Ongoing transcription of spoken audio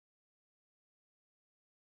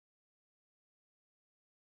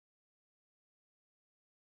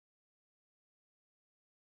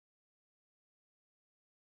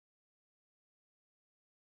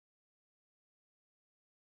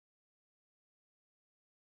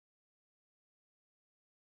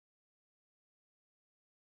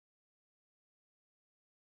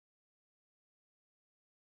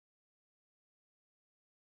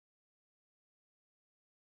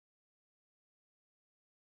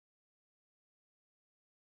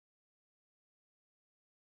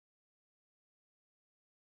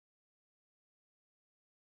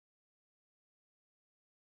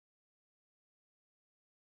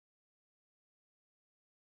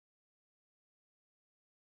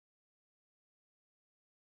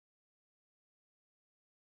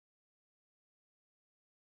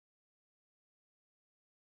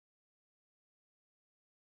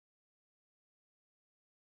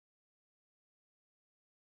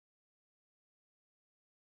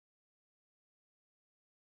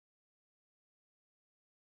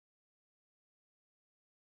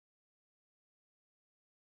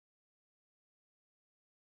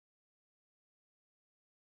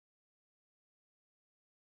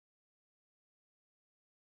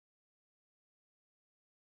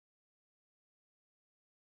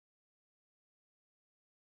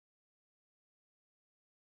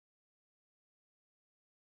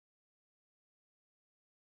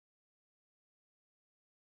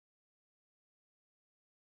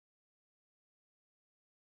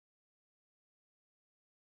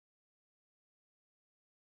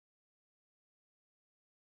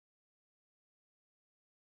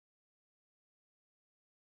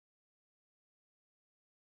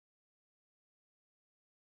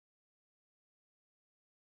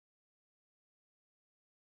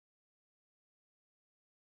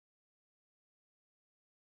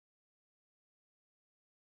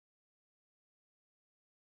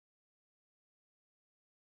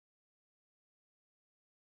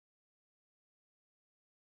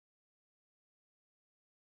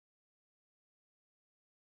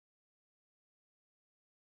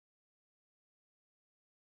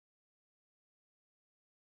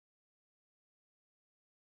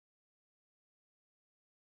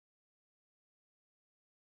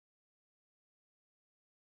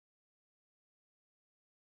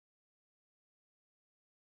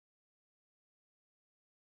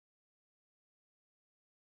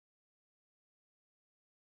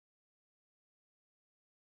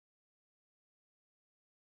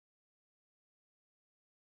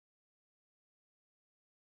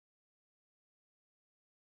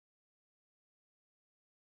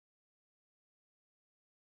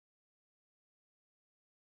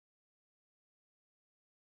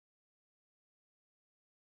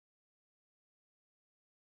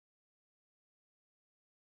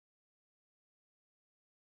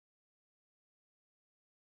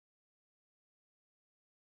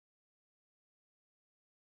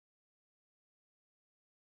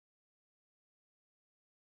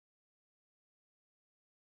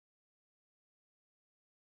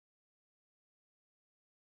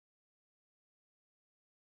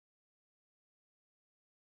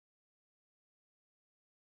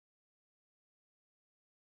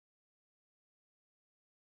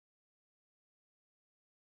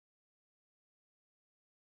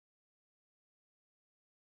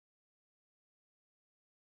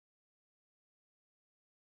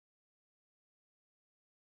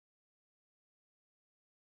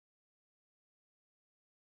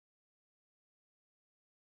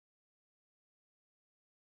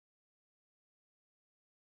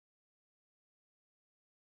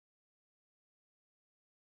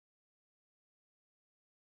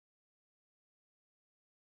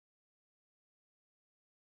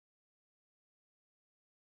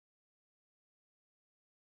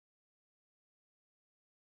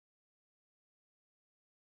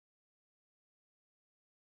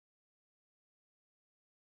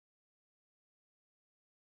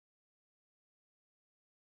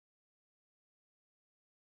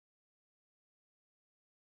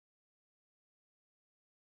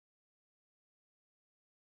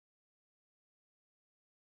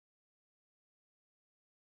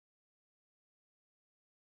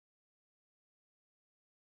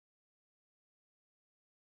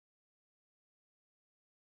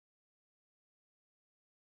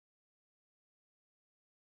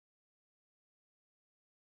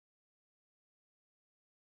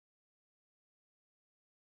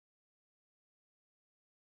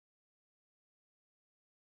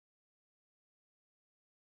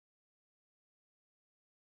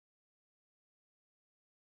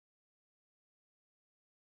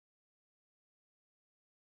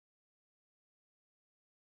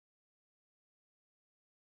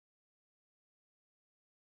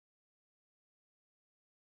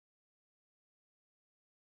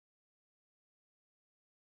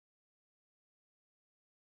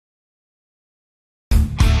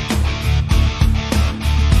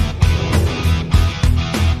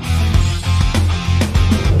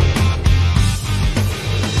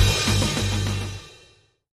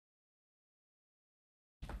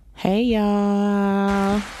Hey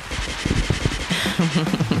y'all.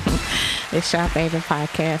 It's your favorite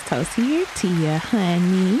podcast host here, Tia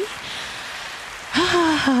Honey.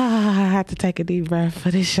 I had to take a deep breath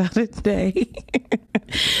for this show today.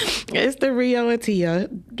 It's the Rio and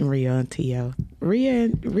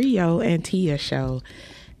Tia show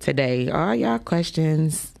today. All y'all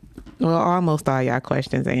questions, well, almost all y'all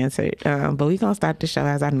questions answered. But we're going to start the show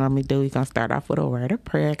as I normally do. We're going to start off with a word of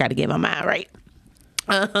prayer. Got to get my mind right.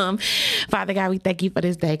 Father God, we thank you for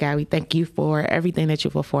this day, God. We thank you for everything that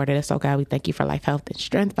you've afforded us. Oh God, we thank you for life, health, and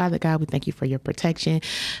strength, Father God. We thank you for your protection.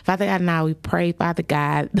 Father God, now we pray, Father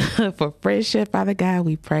God, for friendship, Father God.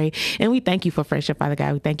 We pray and we thank you for friendship, Father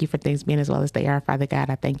God. We thank you for things being as well as they are, Father God.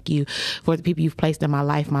 I thank you for the people you've placed in my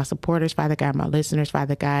life, my supporters, Father God, my listeners,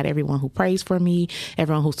 Father God, everyone who prays for me,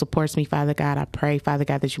 everyone who supports me, Father God. I pray, Father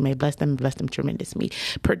God, that you may bless them tremendously,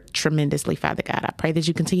 Father God. I pray that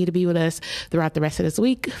you continue to be with us throughout the rest of this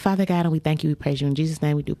week, Father God, and we thank you, we praise you. In Jesus'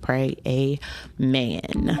 name we do pray,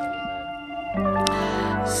 amen.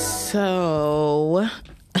 So,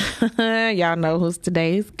 y'all know who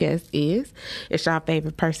today's guest is. It's your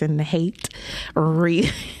favorite person to hate,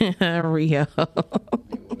 Rio.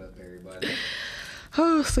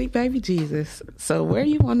 Oh, sweet baby Jesus. So where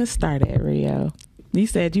you want to start at, Rio? You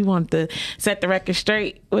said you want to set the record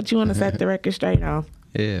straight. What you want to set the record straight on?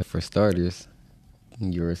 Yeah, for starters,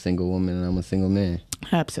 you're a single woman and I'm a single man.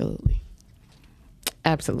 Absolutely.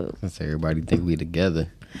 Since everybody think we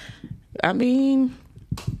together. I mean,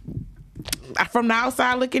 from the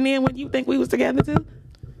outside looking in, wouldn't you think we was together too?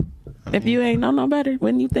 If you ain't know no better,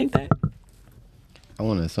 wouldn't you think that? I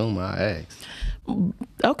want to assume I asked.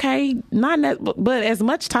 Okay, but as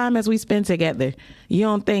much time as we spend together, you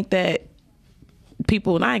don't think that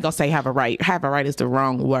people, and I ain't gonna say have a right is the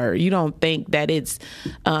wrong word. You don't think that it's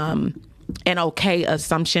an okay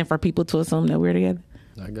assumption for people to assume that we're together?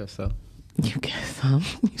 I guess so. You guess so?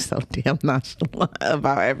 You're so damn nonchalant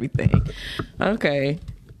about everything. Okay.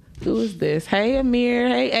 Who is this? Hey, Amir.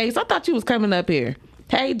 Hey, Ace. I thought you was coming up here.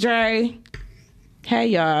 Hey, Dre. Hey,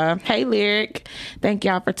 y'all. Hey, Lyric. Thank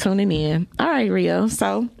y'all for tuning in. All right, Rio.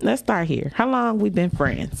 So let's start here. How long we been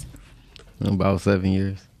friends? About 7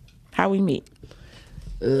 years. How we meet?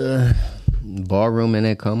 Ballroom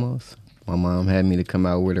in Comos. My mom had me to come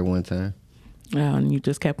out with her one time. Oh, and you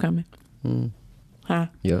just kept coming? Huh?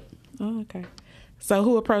 Yep. Oh, okay. So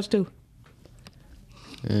who approached who?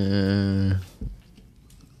 I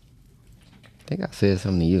think I said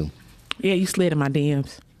something to you. Yeah, you slid in my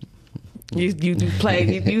DMs. You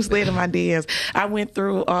played. You slid in my DMs. I went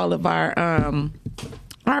through all of our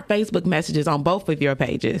Facebook messages on both of your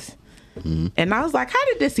pages, and I was like, "How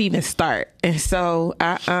did this even start?" And so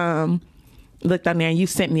I looked on there, and you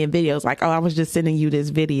sent me a video. It's like, "Oh, I was just sending you this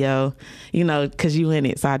video, because you in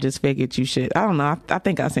it." So I just figured you should. I don't know. I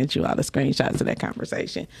think I sent you all the screenshots of that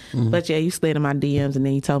conversation. But yeah, you slid in my DMs, and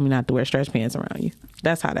then you told me not to wear stretch pants around you.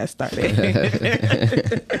 That's how that started.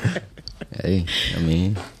 Hey, I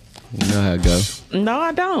mean, you know how it goes. No,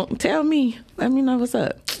 I don't. Tell me. Let me know what's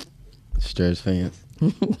up. Stretch pants.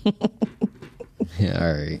 Yeah,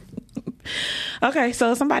 all right. Okay,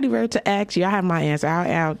 so if somebody were to ask you, I have my answer.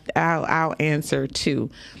 I'll answer too.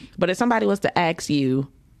 But if somebody was to ask you,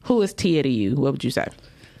 who is Tia to you, what would you say?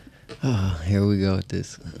 Oh, here we go with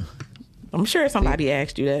this. I'm sure somebody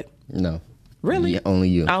asked you that. No. Really? Yeah, only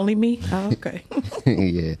you. Only me? Oh, okay.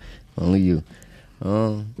 Yeah, only you.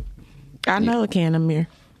 I know it can, Amir.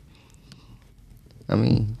 I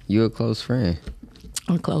mean, you're a close friend.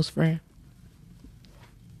 I'm a close friend.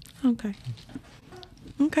 Okay.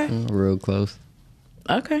 Real close.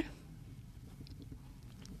 Okay.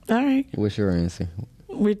 All right. What's your answer?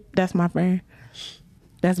 That's my friend.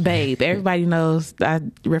 That's Babe. Everybody knows I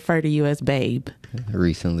refer to you as Babe.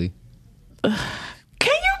 Recently. Can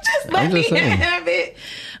you just let me have it?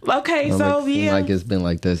 Okay, so yeah. Like it's been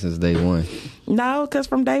like that since day one. No, because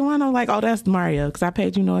from day one, I'm like, oh, that's Mario, because I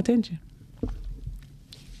paid you no attention.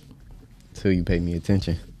 So you paid me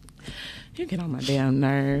attention. You get on my damn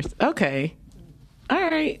nerves. Okay. All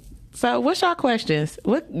right. So what's your questions?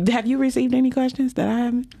 Have you received any questions that I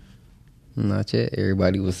haven't? Not yet.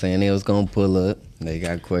 Everybody was saying they was going to pull up. They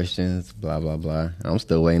got questions, blah, blah, blah. I'm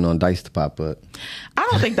still waiting on Dice to pop up. I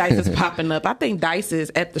don't think Dice is popping up. I think Dice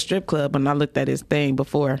is at the strip club, and I looked at his thing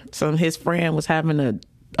before. So his friend was having a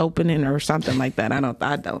opening or something like that. I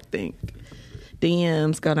don't think.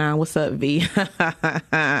 DMs go down. What's up, V?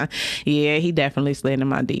 Yeah, he definitely slid in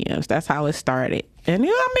my DMs. That's how it started. And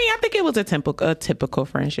I think it was a typical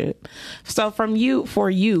friendship. So for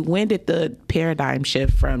you, when did the paradigm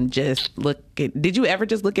shift from did you ever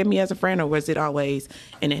just look at me as a friend, or was it always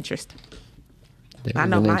an interest? I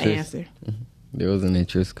know my answer. There was an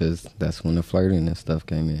interest because that's when the flirting and stuff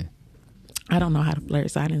came in. I don't know how to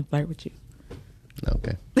flirt, so I didn't flirt with you.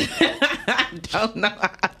 Okay. I don't know how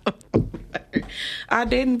to flirt. I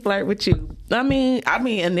didn't flirt with you. I mean,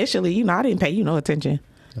 initially, you know, I didn't pay you no attention.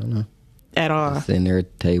 I don't know. At all. Sitting there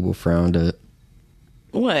at the table, frowned up.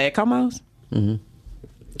 What, Como's? Mm-hmm.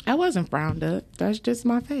 I wasn't frowned up. That's just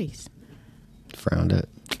my face. Frowned up.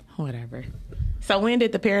 Whatever. So when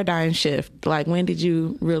did the paradigm shift? Like, when did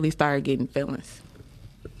you really start getting feelings?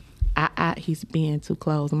 He's being too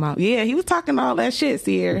closed mouth. Yeah, he was talking all that shit,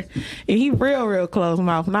 Sierra. And he real closed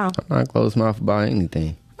mouth now. I'm not closed mouth about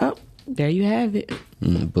anything. Oh, there you have it.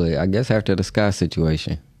 But I guess after the Sky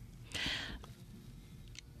situation.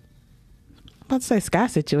 I'm about to say Sky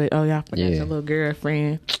situation. Oh, y'all forgot your little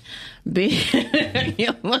girlfriend.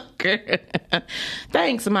 Your little girl.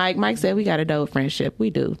 Thanks, Mike. Mike said we got a dope friendship. We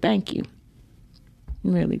do. Thank you.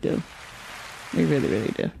 We really do. We really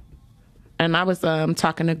do. And I was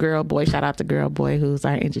talking to Girl Boy. Shout out to Girl Boy, who's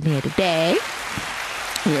our engineer today.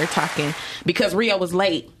 We were talking because Rio was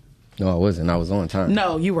late. No, I wasn't. I was on time.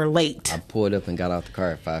 No, you were late. I pulled up and got out the car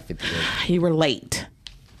at 5:58. You were late.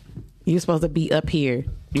 You were supposed to be up here.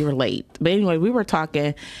 You were late. But anyway, we were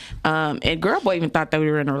talking, and Girl Boy even thought that we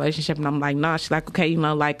were in a relationship, and I'm like, nah. She's like, okay, you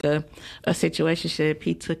know, like a situationship.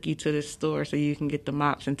 He took you to the store so you can get the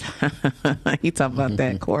mops in time. He talking about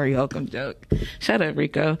that Corey Holcomb joke. Shut up,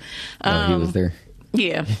 Rico. He was there.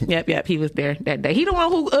 Yeah, yep. He was there that day. He the one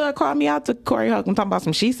who called me out to Corey Holcomb talking about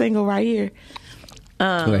some she single right here.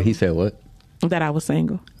 Wait, he said what? That I was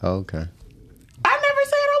single. Oh, okay. I never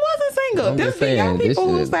said I wasn't single. I'm This just be young saying, people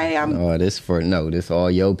who is, say I'm. Oh, this all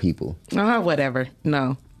yo people. Whatever.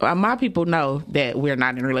 No. My people know that we're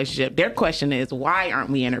not in a relationship. Their question is, why aren't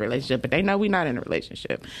we in a relationship? But they know we're not in a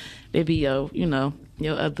relationship. They be your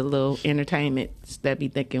other little entertainments that be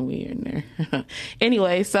thinking we're in there.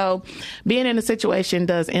 Anyway, so being in a situation,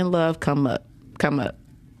 does in love come up?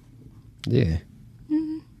 Yeah.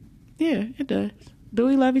 Mm-hmm. Yeah, it does. Do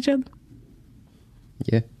we love each other?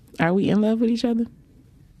 Yeah. Are we in love with each other?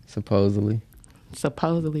 Supposedly.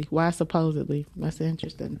 Supposedly. Why supposedly? That's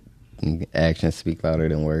interesting. Actions speak louder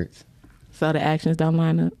than words. So the actions don't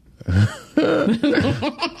line up?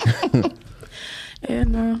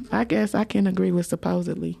 And I guess I can agree with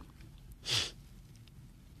supposedly.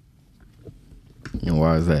 And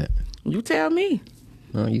why is that? You tell me.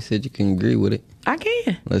 No, you said you can agree with it. I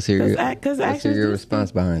can. Let's hear your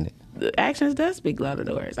response behind it. The actions does speak louder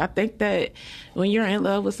than words. I think that when you're in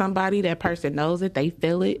love with somebody, that person knows it, they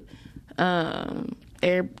feel it.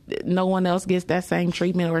 No one else gets that same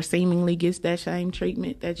treatment or seemingly gets that same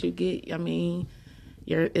treatment that you get. I mean,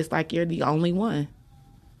 it's like you're the only one.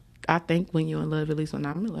 I think when you're in love, at least when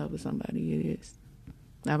I'm in love with somebody, it is.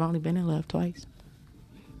 I've only been in love twice.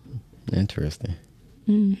 Interesting.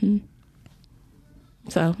 Mm-hmm.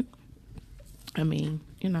 So, I mean,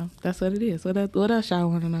 that's what it is. What else y'all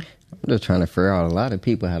want to know? I'm just trying to figure out. A lot of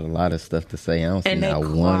people had a lot of stuff to say. I don't see not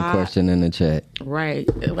one question in the chat. Right.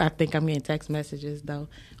 I think I'm getting text messages, though.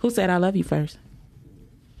 Who said I love you first?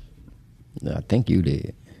 I think you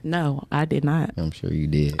did. No, I did not. I'm sure you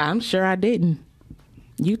did. I'm sure I didn't.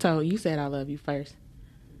 You said I love you first.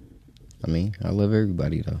 I mean, I love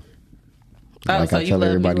everybody, though. Oh, like so I tell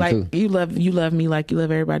everybody, too. You love me like you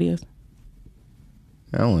love everybody else?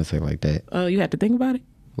 I don't want to say it like that. Oh, you have to think about it?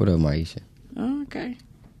 What up, Maisha? Oh, okay.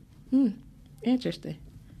 Interesting.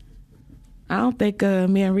 I don't think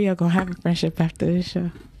me and Rio gonna have a friendship after this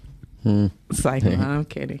show. It's like, no, I'm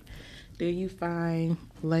kidding. Do you find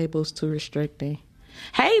labels too restricting?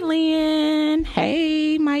 Hey, Lynn.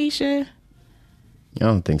 Hey, Maisha. I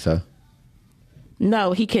don't think so.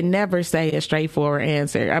 No, he can never say a straightforward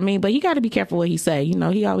answer. I mean, but you got to be careful what he say.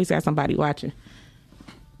 He always got somebody watching.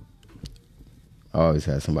 I always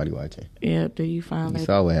had somebody watching. Yeah, do you find You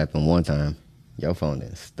saw what happened one time. Your phone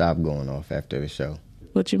didn't stop going off after the show.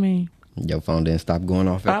 What you mean? Your phone didn't stop going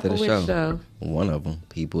off after the show. Show? One of them.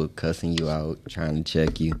 People cussing you out, trying to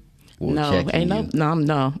check you. No,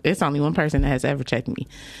 it's only one person that has ever checked me.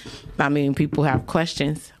 I mean, people have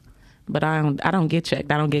questions, but I don't get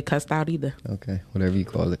checked. I don't get cussed out either. Okay, whatever you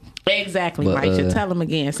call it. Exactly, Mike. Should tell them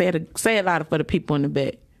again. Say it louder for the people in the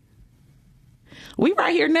back. We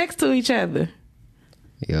right here next to each other.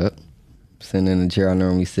 Yep. Sitting in the chair I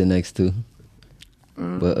normally sit next to.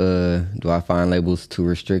 But do I find labels too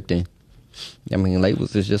restricting? I mean,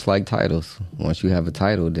 labels is just like titles. Once you have a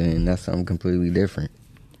title, then that's something completely different.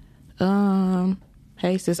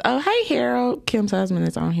 Hey sis. Oh, hey Harold. Kim's husband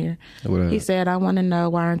is on here. What up? He said, I want to know,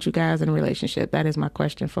 why aren't you guys in a relationship? That is my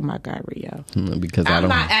question for my guy Rio. Because I'm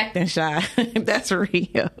not acting shy. That's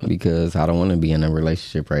Rio. Because I don't want to be in a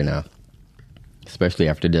relationship right now. especially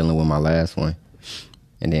after dealing with my last one.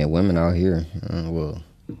 And then women out here,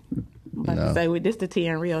 Like I say, with this the T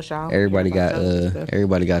and Rio show. Everybody got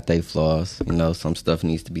their flaws. You know, some stuff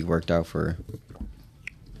needs to be worked out for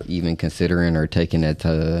even considering or taking that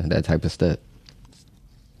type of step.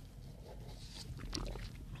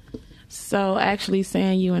 So actually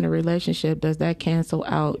saying you in a relationship, does that cancel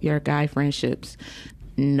out your guy friendships?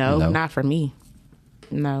 No. Not for me.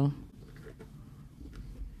 No.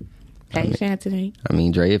 Hey, Shantany. I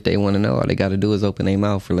mean, Dre, if they want to know, all they got to do is open their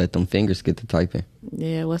mouth or let them fingers get to typing.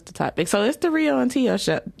 Yeah, what's the topic? So it's the Rio and Tia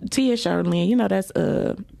show. Tia show, Lynn. You know that's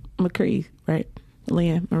McCree, right?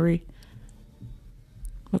 Lynn Marie.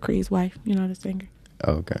 McCree's wife. You know the singer?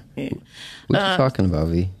 Oh, okay. Yeah. What you talking about,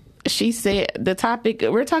 V? She said the topic,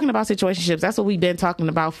 we're talking about situationships. That's what we've been talking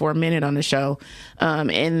about for a minute on the show.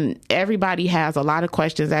 And everybody has a lot of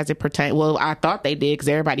questions as it pertains. Well, I thought they did because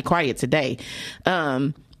everybody quiet today.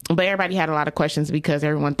 But everybody had a lot of questions because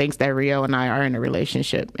everyone thinks that Rio and I are in a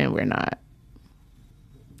relationship and we're not.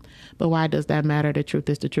 But why does that matter? The truth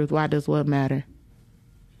is the truth. Why does what matter?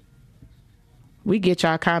 We get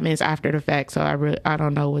y'all comments after the fact, so I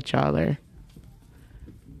don't know what y'all are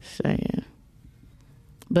saying.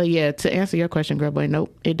 But yeah, to answer your question, girl boy,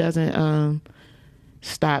 nope, it doesn't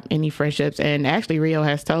stop any friendships. And actually, Rio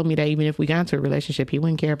has told me that even if we got into a relationship, he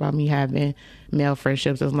wouldn't care about me having male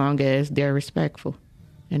friendships as long as they're respectful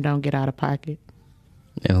and don't get out of pocket.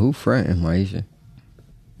 And who fronting, Maisha?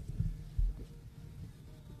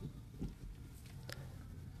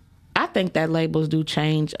 I think that labels do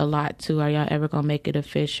change a lot too. Are y'all ever gonna make it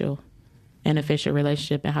official? An official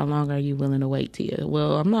relationship, and how long are you willing to wait, Tia?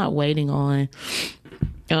 Well, I'm not waiting on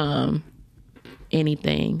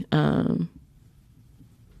anything.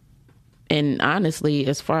 And honestly,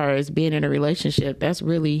 as far as being in a relationship, that's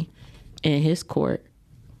really in his court.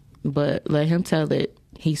 But let him tell it.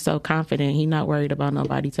 He's so confident. He's not worried about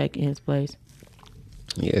nobody taking his place.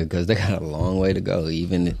 Yeah, because they got a long way to go,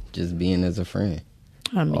 even just being as a friend.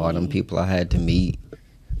 I mean, all them people I had to meet,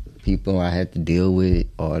 people I had to deal with,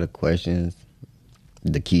 all the questions,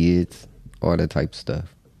 the kids, all that type of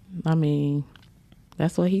stuff. I mean,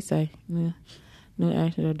 that's what he say. Yeah. No,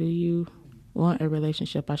 actually, do you want a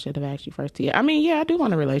relationship? I should have asked you first. Yeah. I mean, yeah, I do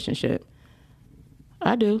want a relationship.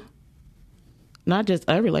 I do. Not just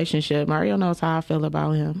a relationship. Mario knows how I feel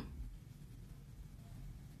about him.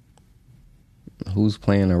 Who's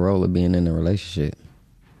playing the role of being in a relationship?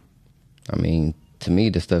 I mean, to me,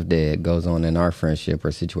 the stuff that goes on in our friendship or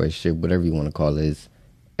situationship, whatever you want to call it, is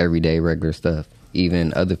everyday, regular stuff.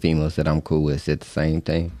 Even other females that I'm cool with said the same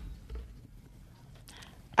thing.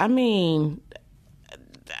 I mean,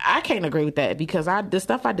 I can't agree with that because the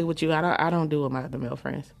stuff I do with you, I don't do with my other male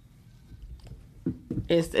friends.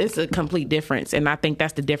 It's a complete difference, and I think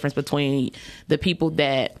that's the difference between the people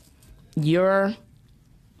that you're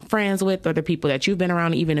friends with or the people that you've been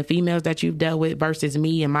around, even the females that you've dealt with, versus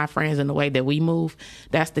me and my friends and the way that we move.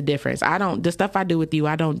 That's the difference. The stuff I do with you,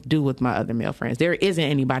 I don't do with my other male friends. There isn't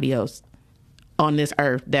anybody else on this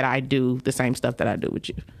earth that I do the same stuff that I do with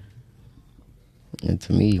you. And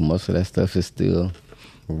to me, most of that stuff is still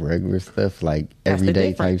regular stuff, like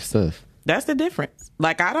everyday type stuff. That's the difference.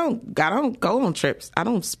 Like I don't go on trips. I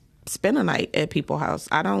don't spend a night at people's house.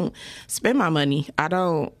 I don't spend my money. I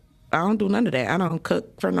don't do none of that. I don't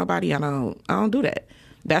cook for nobody. I don't do that.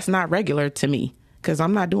 That's not regular to me because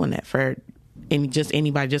I'm not doing that for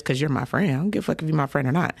anybody just because you're my friend. I don't give a fuck if you're my friend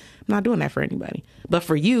or not. I'm not doing that for anybody. But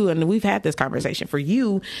for you, and we've had this conversation, for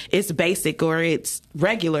you, it's basic or it's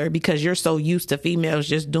regular because you're so used to females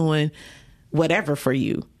just doing whatever for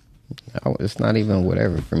you. It's not even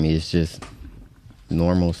whatever for me. It's just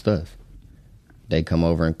normal stuff. They come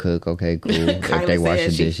over and cook, okay, cool. If they wash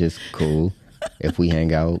the dishes, cool. If we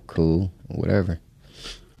hang out, cool. Whatever.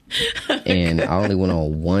 And I only went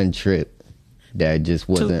on one trip that just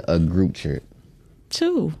wasn't a group trip.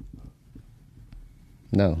 2.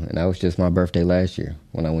 No, and that was just my birthday last year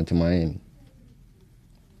when I went to Miami.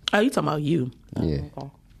 Oh, you talking about you? Yeah.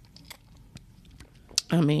 Oh,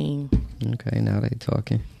 okay. I mean. Okay, now they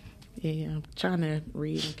talking. Yeah, I'm trying to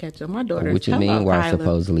read and catch up. My daughter. What you mean? Why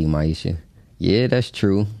supposedly Maisha? Yeah, that's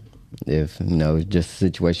true. If it's just a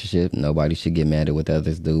situationship, nobody should get mad at what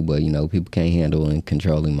others do. But people can't handle and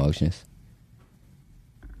control emotions.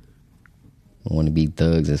 I want to be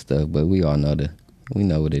thugs and stuff, but we all know we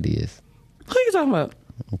know what it is. Who you talking about?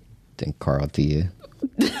 I think Carl Tia.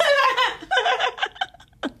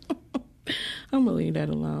 I'm gonna leave that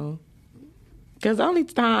alone. Because the only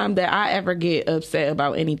time that I ever get upset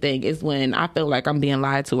about anything is when I feel like I'm being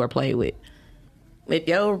lied to or played with. If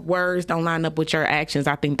your words don't line up with your actions,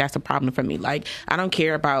 I think that's a problem for me. Like, I don't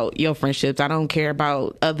care about your friendships. I don't care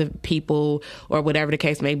about other people or whatever the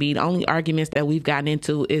case may be. The only arguments that we've gotten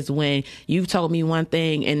into is when you've told me one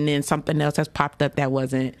thing and then something else has popped up that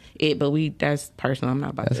wasn't it. But that's personal. I'm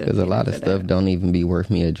not about That's to. because a lot of stuff don't even be worth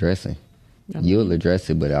me addressing. You'll address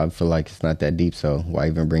it, but I feel like it's not that deep, so why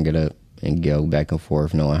even bring it up and go back and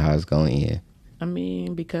forth knowing how it's going to end? I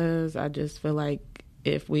mean, because I just feel like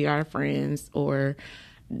if we are friends, or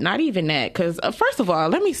not even that, because first of all,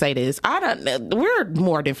 let me say this. We're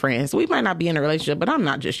more than friends. We might not be in a relationship, but I'm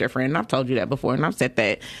not just your friend. And I've told you that before, and I've said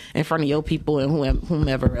that in front of your people and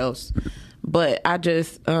whomever else. But I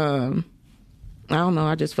just, I don't know.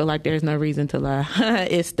 I just feel like there's no reason to lie.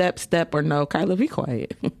 It's step, or no. Kyla, be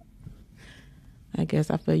quiet. I guess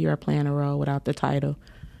I feel you're playing a role without the title.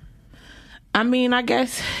 I mean, I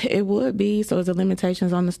guess it would be. So is there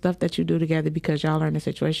limitations on the stuff that you do together because y'all are in a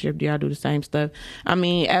situation? Do y'all do the same stuff? I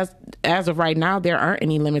mean, as of right now, there aren't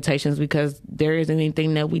any limitations because there isn't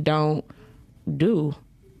anything that we don't do.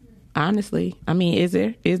 Honestly, I mean, is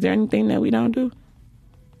there anything that we don't do?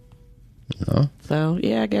 No. So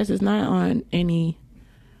yeah, I guess it's not on any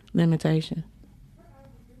limitation.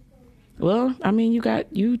 Well, I mean,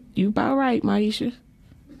 you about right, Maisha.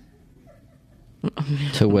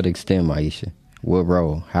 To what extent, Maisha? What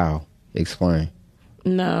role? How? Explain.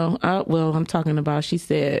 No, well, I'm talking about,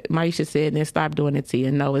 Maisha said, then stop doing it to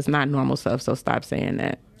you. No, it's not normal stuff, so stop saying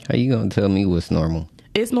that. How you gonna tell me what's normal?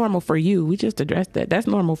 It's normal for you. We just addressed that. That's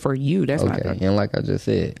normal for you. That's okay. Not normal. And like I just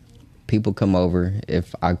said, people come over.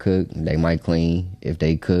 If I cook, they might clean. If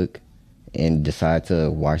they cook and decide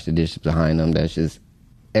to wash the dishes behind them, that's just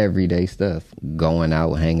everyday stuff. Going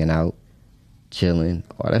out, hanging out, chilling,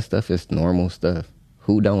 all that stuff is normal stuff.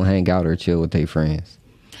 Who don't hang out or chill with their friends,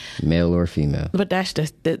 male or female? But that's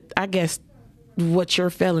just I guess what you're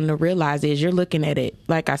failing to realize is you're looking at it,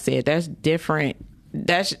 like I said, that's different.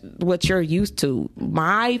 That's what you're used to.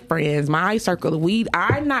 My friends, my circle,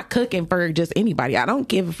 I'm not cooking for just anybody. I don't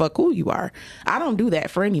give a fuck who you are. I don't do that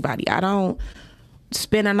for anybody. I don't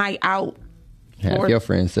spend a night out. Half your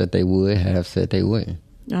friends said they would, half said they wouldn't.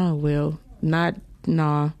 Oh, well,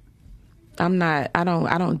 no. I'm not, I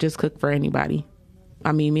don't just cook for anybody.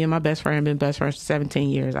 I mean, me and my best friend have been best friends for 17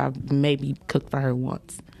 years. I've maybe cooked for her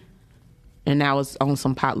once. And that was on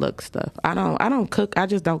some potluck stuff. I don't cook. I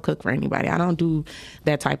just don't cook for anybody. I don't do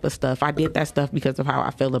that type of stuff. I did that stuff because of how I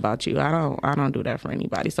feel about you. I don't do that for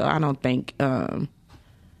anybody. So I don't think,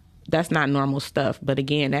 that's not normal stuff. But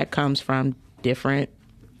again, that comes from different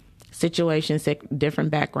situations, different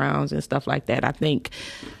backgrounds and stuff like that. I think,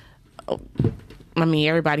 I mean,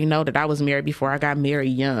 everybody know that I was married before I got married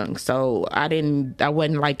young. So I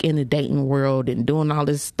wasn't like in the dating world and doing all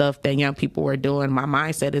this stuff that young people were doing. My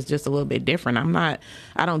mindset is just a little bit different.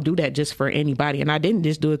 I don't do that just for anybody. And I didn't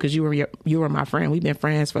just do it because you were my friend. We've been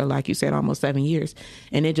friends for, like you said, almost 7 years.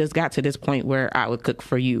 And it just got to this point where I would cook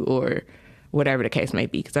for you or whatever the case may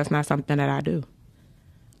be, because that's not something that I do.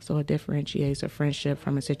 So it differentiates a friendship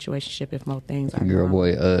from a situationship if more things are Girl,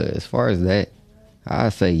 boy, as far as that, I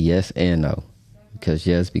say yes and no. Because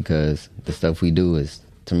the stuff we do is,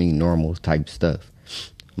 to me, normal type stuff.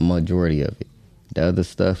 Majority of it. The other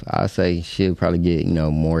stuff, I say, she'll probably get,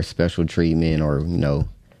 more special treatment or,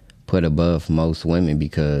 put above most women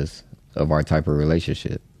because of our type of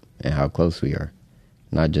relationship and how close we are.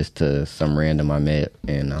 Not just to some random I met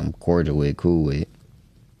and I'm cordial with, cool with.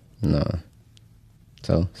 No.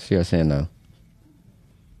 So, she'll say no.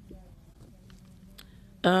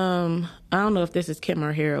 I don't know if this is Kim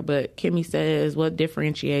or Harold, but Kimmy says, what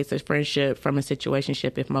differentiates a friendship from a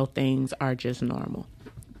situationship if most things are just normal?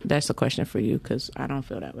 That's a question for you, because I don't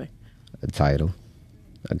feel that way. A title,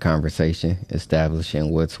 a conversation,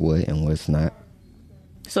 establishing what's what and what's not.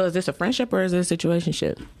 So is this a friendship or is it a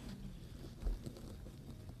situationship?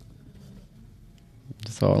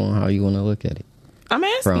 It's all on how you want to look at it. I'm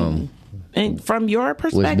asking. From your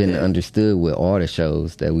perspective. What's been understood with all the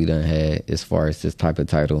shows that we done had as far as this type of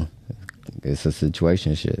title, it's a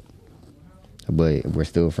situationship. But we're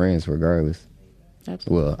still friends regardless.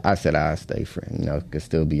 Absolutely. Well, I said I'd stay friend, could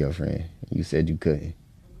still be your friend. You said you couldn't.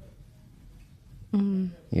 Mm-hmm.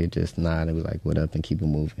 You just nod and be like, what up, and keep it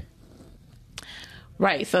moving.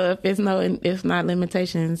 Right. So if it's not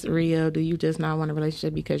limitations, Rio, do you just not want a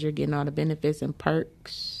relationship because you're getting all the benefits and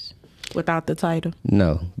perks without the title?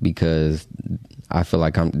 No, because I feel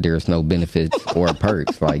like there's no benefits or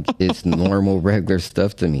perks. Like, it's normal, regular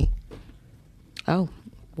stuff to me. Oh.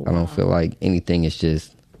 Wow. I don't feel like anything is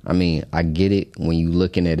just, I get it when you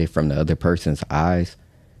looking at it from the other person's eyes,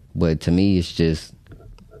 but to me, it's just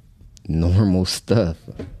normal stuff.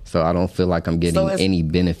 So I don't feel like I'm getting any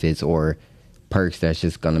benefits or perks that's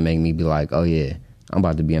just gonna make me be like, oh yeah, I'm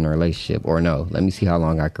about to be in a relationship, or no, let me see how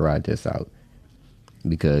long I can ride this out.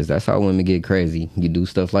 Because that's how women get crazy. You do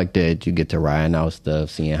stuff like that, you get to riding out stuff,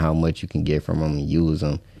 seeing how much you can get from them and use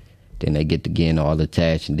them. Then they get to getting all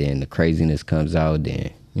attached, and then the craziness comes out. Then,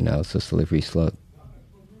 you know, it's a slippery slope.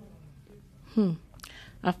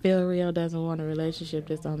 I feel Rio doesn't want a relationship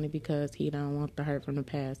just only because he don't want the hurt from the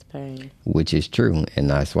past pain. Which is true, and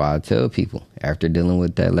that's why I tell people, after dealing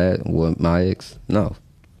with with my ex, no.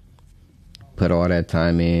 Put all that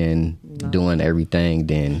time in, doing everything,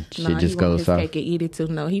 then shit just goes south. Cake and eat it too.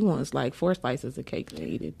 No, he wants like 4 slices of cake and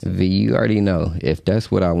eat it too. V, you already know, if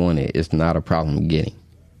that's what I wanted, it's not a problem getting.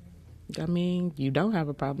 I mean, you don't have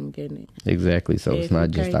a problem getting it. Exactly. So it's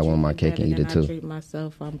not just I want my cake and eat it too. I treat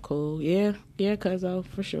myself, I'm cool. Yeah, cuzzo,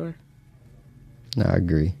 for sure. No, I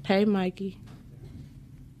agree. Hey, Mikey.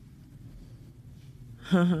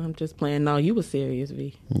 I'm just playing. No, you were serious,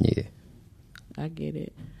 V. Yeah. I get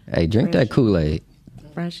it. Hey, drink that Kool-Aid.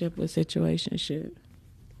 Friendship with situationship.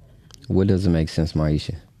 What doesn't make sense,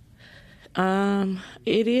 Maisha?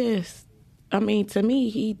 It is. I mean, to me,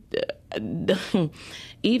 he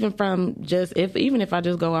even if I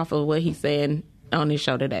just go off of what he's saying on his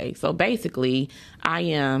show today. So basically, I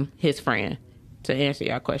am his friend. To answer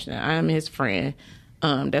your question, I am his friend.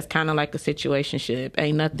 That's kind of like a situationship.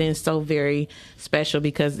 Ain't nothing so very special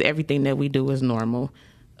because everything that we do is normal.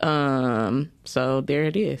 So there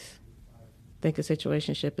it is. I think a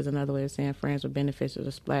situationship is another way of saying friends with benefits with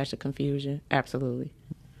a splash of confusion. Absolutely.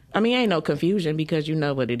 I mean, ain't no confusion because you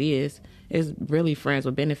know what it is. It's really friends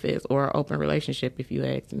with benefits or an open relationship, if you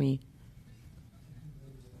ask me.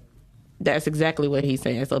 That's exactly what he's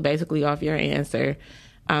saying. So basically, off your answer,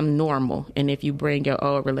 I'm normal. And if you bring your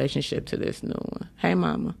old relationship to this new one, hey,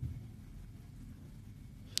 mama.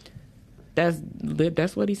 That's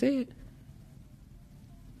what he said.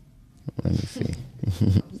 Let me see.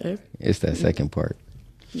 It's that second part.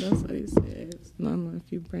 That's what he said. It's normal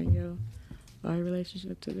if you bring your old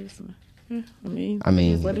relationship to this one. Yeah, I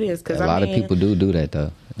mean, it's what it is. A lot of people do that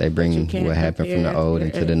though. They bring what happened from the old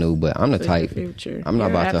into the new. But I'm the type. I'm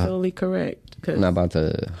not about to. Absolutely correct. I'm not about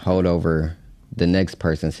to hold over the next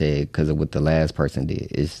person's head because of what the last person did.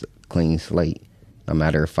 It's a clean slate. No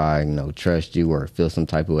matter if I trust you or feel some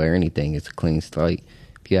type of way or anything, it's a clean slate.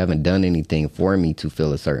 If you haven't done anything for me to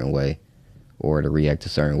feel a certain way or to react a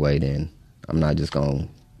certain way, then I'm not just going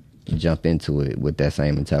to jump into it with that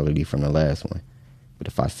same mentality from the last one. But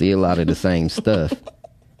if I see a lot of the same stuff,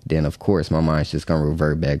 then of course my mind's just going to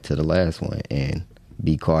revert back to the last one and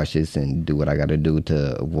be cautious and do what I got to do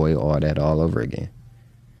to avoid all that all over again.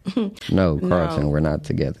 No, Carlton, we're not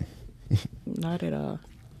together. Not at all.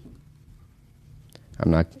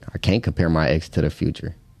 I can't compare my ex to the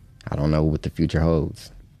future. I don't know what the future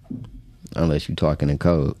holds. Unless you're talking in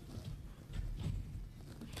code.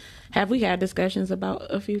 Have we had discussions about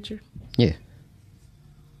a future? Yeah.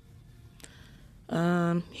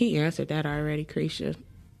 He answered that already, Creisha.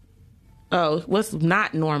 Oh, what's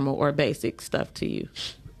not normal or basic stuff to you?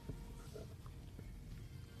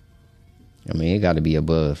 I mean, it got to be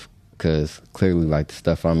above, because clearly, like, the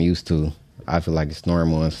stuff I'm used to, I feel like it's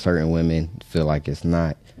normal, and certain women feel like it's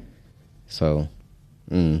not. So,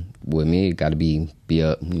 with me, it got to be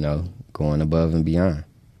up, going above and beyond.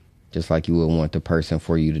 Just like you would want the person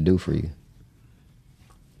for you to do for you.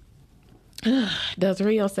 Does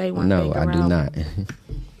Rio say one thing? No, I do not.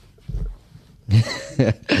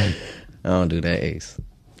 I don't do that, Ace.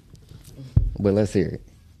 But let's hear it.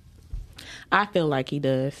 I feel like he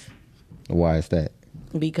does. Why is that?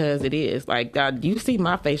 Because it is. Like, you see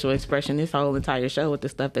my facial expression this whole entire show with the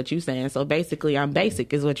stuff that you saying. So basically, I'm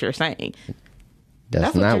basic is what you're saying.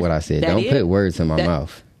 That's not what I said. Don't put words in my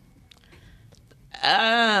mouth.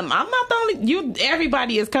 I'm not the only.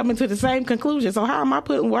 Everybody is coming to the same conclusion. So how am I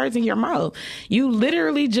putting words in your mouth? You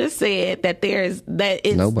literally just said that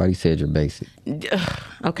Nobody said you're basic.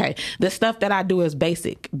 Okay, the stuff that I do is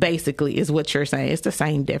basic. Basically, is what you're saying. It's the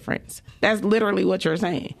same difference. That's literally what you're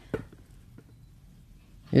saying.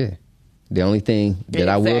 Yeah. The only thing that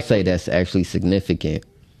I will say that's actually significant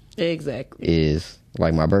is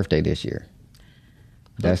like my birthday this year.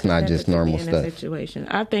 That's not just normal stuff. Situation.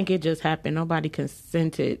 I think it just happened. Nobody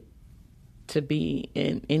consented to be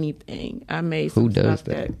in anything. I made some stuff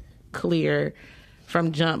that clear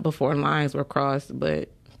from jump before lines were crossed,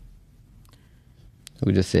 but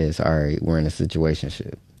who just says, all right, we're in a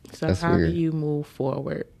situationship. So that's how weird. Do you move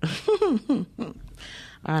forward?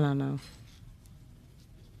 I don't know.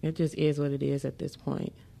 It just is what it is at this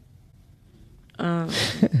point.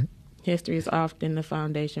 History is often the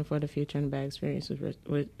foundation for the future, and bad experiences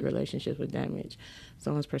with relationships with damage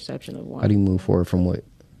someone's perception of one. How do you move forward from what?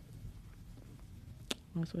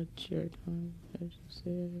 That's what you're doing, as you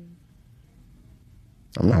said.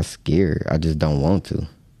 I'm not scared. I just don't want to.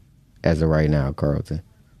 As of right now, Carlton.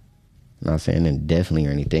 I'm not saying indefinitely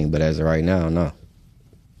or anything, but as of right now, no.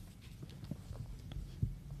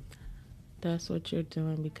 That's what you're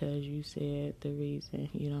doing because you said the reason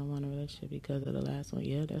you don't want a relationship because of the last one.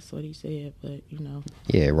 Yeah, that's what he said, but you know.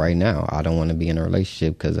 Yeah, right now, I don't want to be in a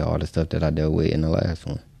relationship because of all the stuff that I dealt with in the last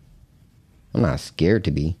one. I'm not scared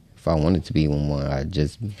to be. If I wanted to be in one, I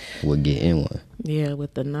just would get in one. Yeah,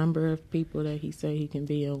 with the number of people that he said he can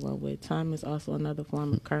be in one with. Time is also another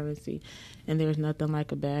form of currency, and there's nothing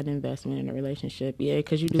like a bad investment in a relationship. Yeah,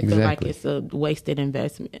 because you do feel like it's a wasted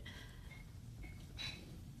investment.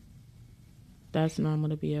 That's normal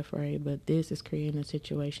to be afraid, but this is creating a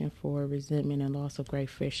situation for resentment and loss of great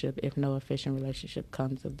friendship if no efficient relationship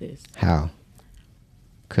comes of this. How?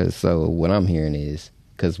 Because so what I'm hearing is,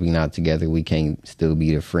 because we not together, we can't still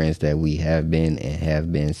be the friends that we have been and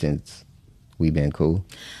have been since we've been cool.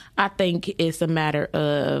 I think it's a matter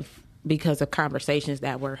of because of conversations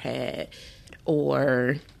that were had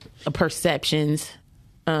or perceptions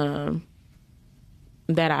that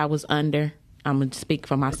I was under. I'm going to speak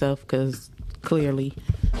for myself because clearly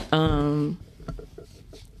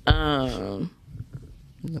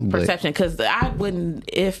perception, because I wouldn't,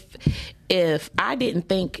 if I didn't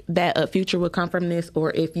think that a future would come from this,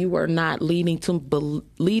 or if you were not leading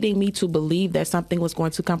me to believe that something was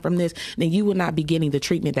going to come from this, then you would not be getting the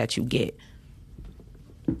treatment that you get.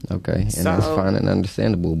 Okay, and that's fine and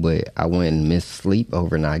understandable, but I wouldn't miss sleep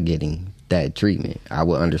over not getting that treatment. I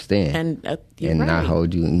would understand and not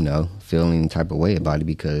hold you, feeling any type of way about it,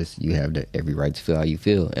 because you have every right to feel how you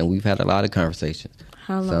feel. And we've had a lot of conversations.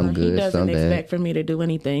 How long? Some good, he doesn't some expect bad. for me to do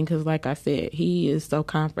anything because, like I said, he is so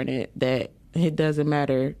confident that it doesn't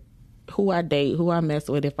matter who I date, who I mess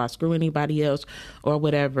with, if I screw anybody else or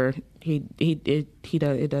whatever.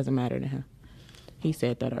 It doesn't matter to him. He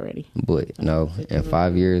said that already. But no, in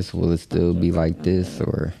 5 years, will it still be like this?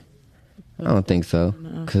 Or I don't think so,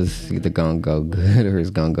 because it's either gonna go good or it's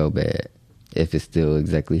gonna go bad. If it's still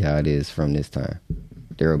exactly how it is from this time,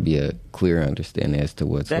 there will be a clear understanding as to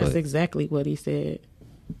what's what. That's exactly what he said.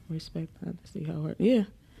 Respect, honesty, hard. Yeah,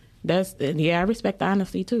 I respect the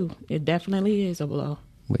honesty too. It definitely is a blow.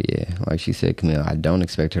 But yeah, like she said, Camille, I don't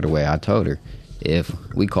expect her the way I told her. If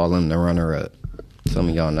we call him the runner-up, some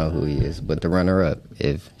of y'all know who he is, but the runner-up,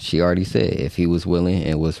 if she already said if he was willing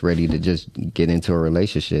and was ready to just get into a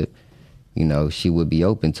relationship, she would be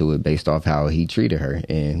open to it based off how he treated her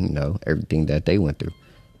and, everything that they went through.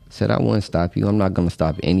 Said, I wouldn't stop you. I'm not going to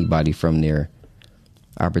stop anybody from their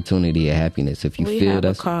opportunity of happiness. If you we feel have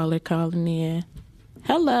that's... a caller calling in.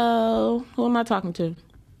 Hello. Who am I talking to?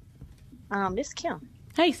 This is Kim.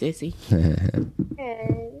 Hey, sissy.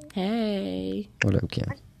 Hey. Hey. What up,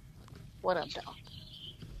 Kim? What up, though?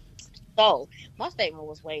 So, my statement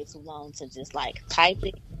was way too long to just, type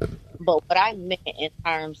it. But what I meant in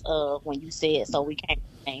terms of when you said, so we can't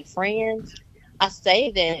remain friends, I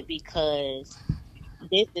say that because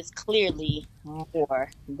this is clearly more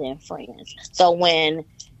than friends. So when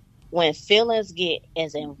feelings get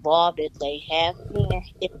as involved as they have been,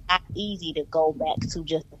 it's not easy to go back to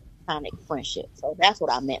just a platonic friendship. So that's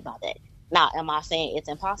what I meant by that. Now, am I saying it's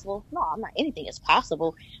impossible? No, I'm not. Anything is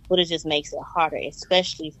possible, but it just makes it harder,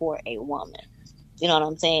 especially for a woman. You know what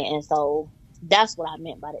I'm saying? And so that's what I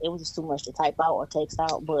meant by that. It was just too much to type out or text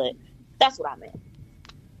out, but that's what I meant.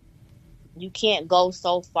 You can't go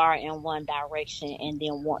so far in one direction and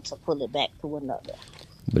then want to pull it back to another.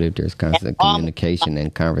 But if there's constant communication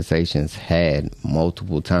and conversations had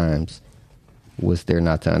multiple times, what's there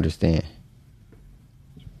not to understand?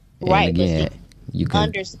 Right. And again, you can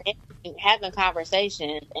understand, having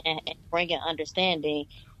conversations and bringing understanding,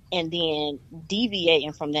 and then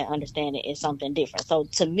deviating from that understanding is something different. So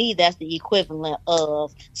to me, that's the equivalent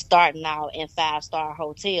of starting out in 5-star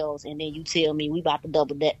hotels, and then you tell me we about to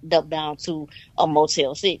double down to a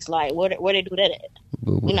Motel 6. Like, where they do that at?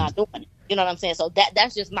 We're not doing it. You know what I'm saying? So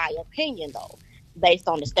that's just my opinion, though, based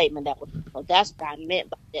on the statement that was. So that's what I meant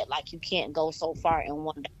by that. Like, you can't go so far in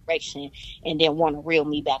one direction and then want to reel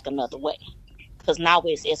me back another way. Because now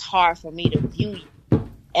it's hard for me to view you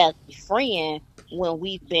as a friend when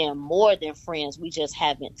we've been more than friends. We just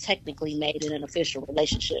haven't technically made it an official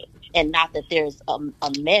relationship. And not that there's a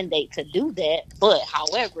mandate to do that, but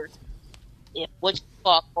however, if what you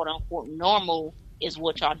call quote unquote normal is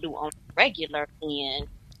what y'all do on regular, then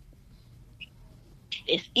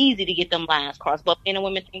it's easy to get them lines crossed. But men and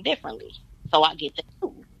women think differently. So I get that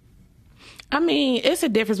too. I mean, it's a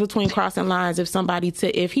difference between crossing lines. If somebody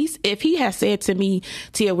if he has said to me,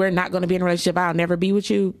 Tia, we're not going to be in a relationship, I'll never be with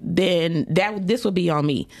you, then this would be on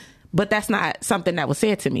me. but that's not something that was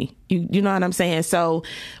said to me. You know what I'm saying? So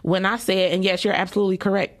when I said, and yes, you're absolutely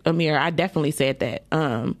correct, Amir, I definitely said that.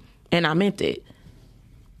 And I meant it.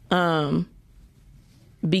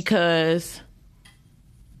 Because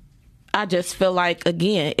I just feel like,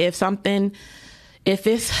 again, if it's something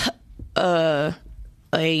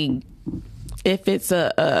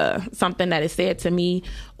that is said to me,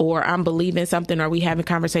 or I'm believing something, or we having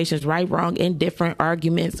conversations, right, wrong, indifferent,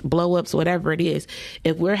 arguments, blow ups, whatever it is,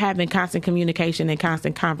 if we're having constant communication and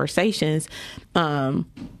constant conversations,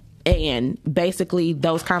 and basically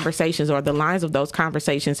those conversations or the lines of those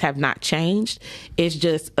conversations have not changed, it's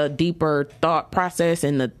just a deeper thought process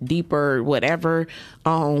and a deeper whatever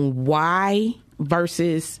on why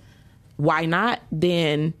versus why not,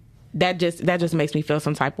 then that just makes me feel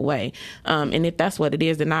some type of way. And if that's what it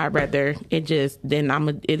is, then I'd rather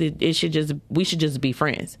we should just be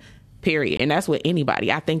friends. Period. And that's with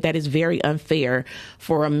anybody. I think that is very unfair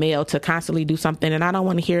for a male to constantly do something. And I don't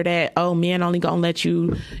want to hear that, men only going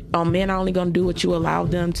to do what you allow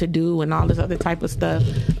them to do and all this other type of stuff.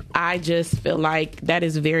 I just feel like that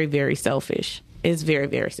is very, very selfish. It's very,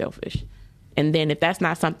 very selfish. And then if that's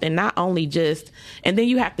not something, not only just, and then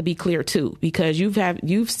you have to be clear too, because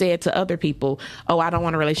you've said to other people, I don't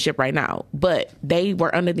want a relationship right now, but they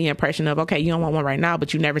were under the impression of, okay, you don't want one right now,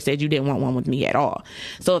 but you never said you didn't want one with me at all.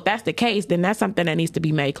 So if that's the case, then that's something that needs to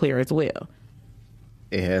be made clear as well.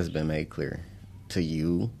 It has been made clear to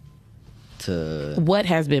you. What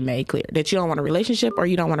has been made clear? That you don't want a relationship, or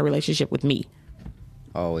you don't want a relationship with me?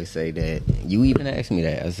 I always say that. You even asked me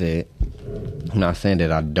that. I said, I'm not saying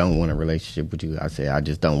that I don't want a relationship with you. I said I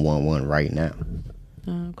just don't want one right now.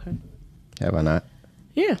 Okay. Have I not?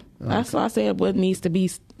 Yeah. That's why I said what needs to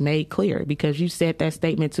be made clear, because you said that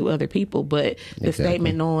statement to other people, but the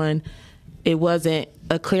statement on, it wasn't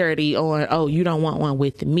a clarity on, you don't want one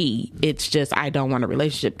with me. It's just, I don't want a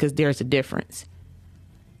relationship, because there's a difference.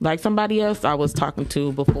 Like somebody else I was talking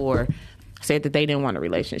to before said that they didn't want a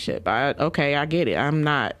relationship. I get it. I'm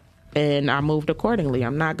not. And I moved accordingly.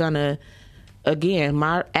 I'm not going to, again,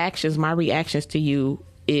 my reactions to you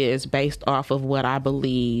is based off of what I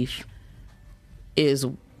believe is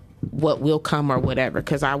what will come or whatever.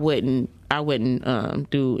 Because I wouldn't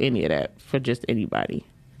do any of that for just anybody.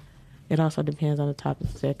 It also depends on the topic.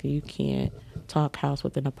 Second, you can't talk house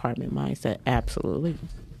with an apartment mindset. Absolutely.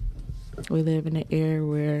 We live in an era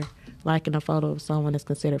where liking a photo of someone is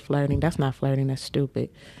considered flirting. That's not flirting. That's stupid.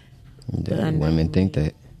 Women think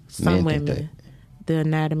that. Some women think that. The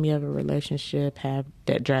anatomy of a relationship have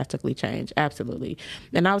that drastically changed. Absolutely.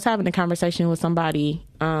 And I was having a conversation with somebody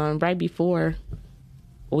right before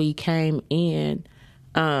we came in.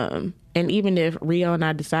 And even if Rio and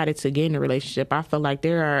I decided to get in a relationship, I feel like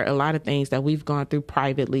there are a lot of things that we've gone through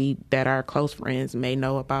privately that our close friends may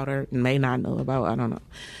know about or may not know about. I don't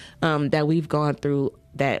know. That we've gone through,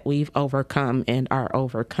 that we've overcome and are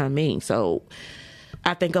overcoming. So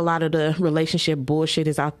I think a lot of the relationship bullshit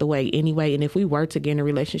is out the way anyway. And if we were to get in a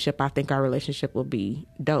relationship, I think our relationship would be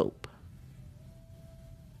dope.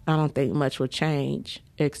 I don't think much would change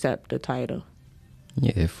except the title.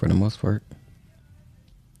 Yeah, for the most part.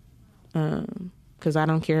 Because I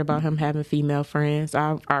don't care about him having female friends.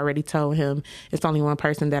 I've already told him it's only one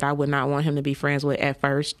person that I would not want him to be friends with at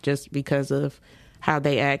first, just because of how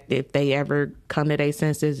they act. If they ever come to their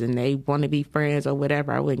senses and they want to be friends or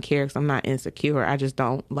whatever, I wouldn't care, because I'm not insecure. I just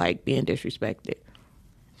don't like being disrespected.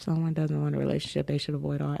 If someone doesn't want a relationship, they should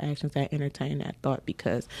avoid all actions that entertain that thought,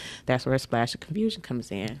 because that's where a splash of confusion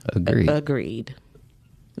comes in. Agreed.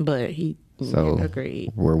 But he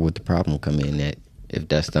agreed. Where would the problem come in at, if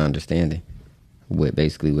that's the understanding?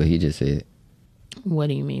 Basically what he just said. What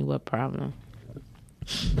do you mean, what problem?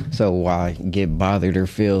 So why get bothered or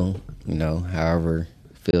feel, however,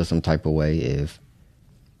 feel some type of way if,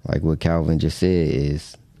 like what Calvin just said,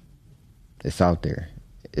 is it's out there,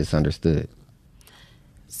 it's understood.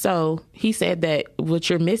 So he said that what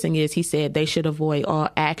you're missing is, he said they should avoid all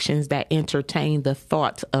actions that entertain the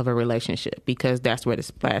thought of a relationship, because that's where the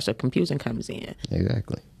splash of confusion comes in.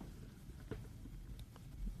 Exactly.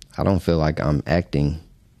 I don't feel like I'm acting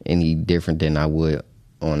any different than I would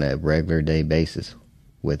on a regular day basis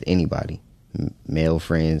with anybody. Male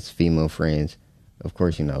friends, female friends, of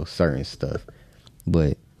course, certain stuff.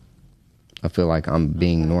 But I feel like I'm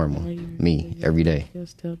being normal, me, every day.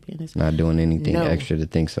 Not doing anything extra to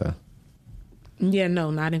think so. Yeah,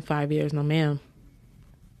 no, not in 5 years, no ma'am.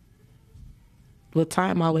 With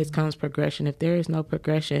time always comes progression. If there is no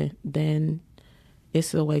progression, then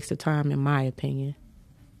it's a waste of time, in my opinion.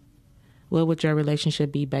 What would your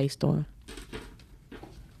relationship be based on?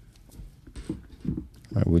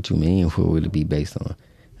 What you mean? What would it be based on?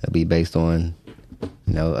 It'd be based on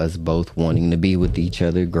You know, us both wanting to be with each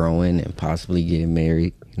other, growing, and possibly getting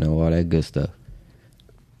married. You know, all that good stuff.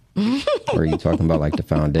 Or are you talking about like the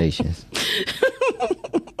foundations?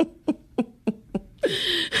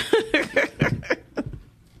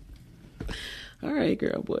 All right,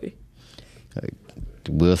 girl, boy.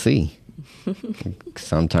 We'll see.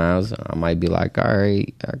 Sometimes I might be like, all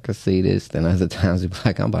right, I can see this. Then other times it's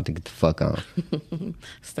like, I'm about to get the fuck on.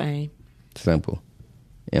 Same. Simple.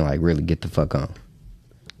 And like really get the fuck on.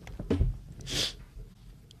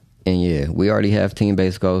 And yeah, we already have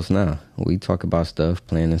team-based goals now. We talk about stuff,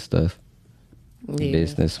 planning stuff,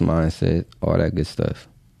 business mindset, all that good stuff.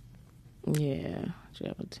 Yeah.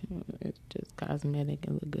 It's just cosmetic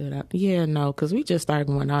and look good. Yeah, no, because we just started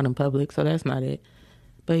going out in public, so that's not it.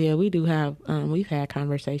 But yeah, we do have, we've had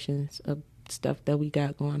conversations of stuff that we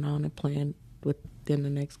got going on and planned within the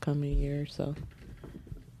next coming year.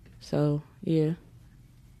 So yeah.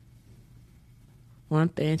 One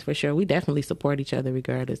thing's for sure, we definitely support each other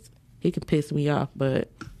regardless. He can piss me off, but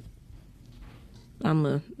I'm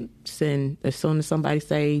going to send, as soon as somebody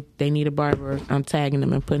say they need a barber, I'm tagging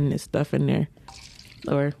them and putting this stuff in there.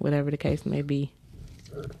 Or whatever the case may be.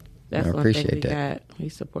 That's one thing we got. We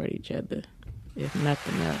support each other, if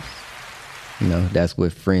nothing else. You know, that's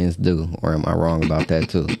what friends do. Or am I wrong about that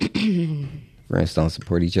too? Friends don't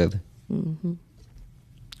support each other. Mm-hmm.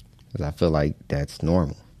 Because I feel like that's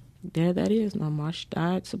normal. Yeah, that is normal.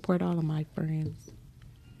 I support all of my friends.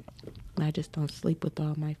 I just don't sleep with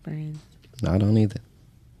all my friends. No, I don't either.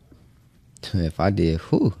 If I did,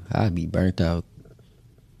 I'd be burnt out.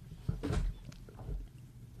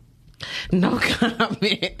 No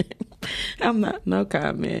comment. No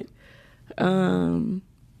comment.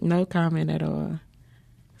 No comment at all.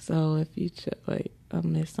 So if you I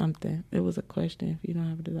missed something. It was a question. If you don't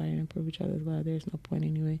have a desire to improve each other's lives, there's no point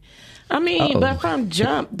anyway. I mean, but from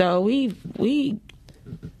jump though, we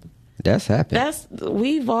that's happened.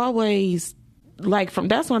 We've always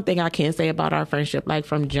that's one thing I can say about our friendship. Like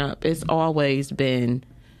from jump, it's always been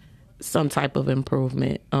some type of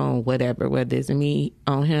improvement on whatever, whether it's me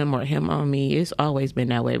on him or him on me. It's always been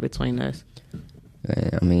that way between us.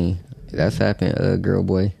 I mean, that's happened, girl,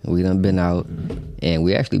 boy. We done been out, and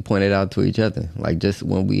we actually pointed out to each other. Like just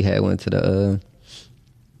when we went to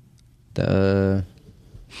the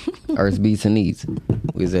Earth Beats and Needs.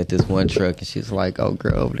 We was at this one truck, and she's like, "Oh,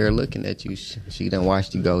 girl, over there looking at you. She done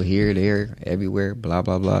watched you go here, there, everywhere, blah,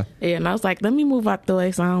 blah, blah." Yeah, and I was like, let me move out the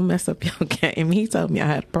way so I don't mess up your game. He told me I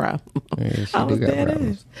had a problem. Yeah, I was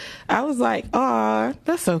dead. I was like, "Aw,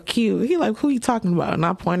 that's so cute." He like, "Who you talking about?" And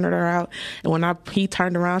I pointed her out. And when he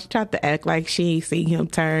turned around, she tried to act like she ain't see him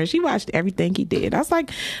turn. She watched everything he did. I was like,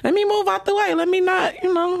 let me move out the way. Let me not,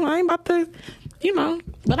 I ain't about to...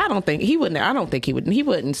 but I don't think he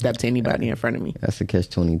wouldn't step to anybody in front of me. That's a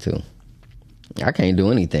catch-22. I can't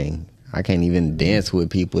do anything. I can't even dance with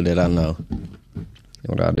people that I know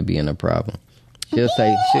without it being a problem.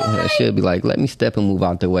 She'll be like, let me step and move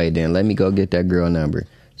out the way, then let me go get that girl number.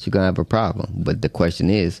 She's gonna have a problem. But the question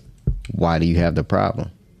is, why do you have the problem?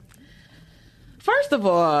 First of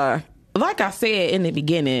all, like I said in the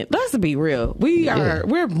beginning, let's be real.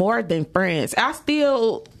 We're more than friends.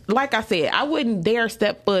 Like I said, I wouldn't dare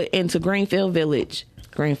step foot into Greenfield Village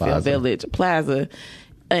Plaza,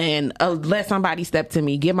 and let somebody step to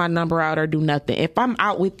me, get my number out, or do nothing. If I'm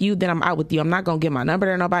out with you, then I'm out with you. I'm not going to give my number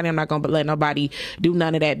to nobody. I'm not going to let nobody do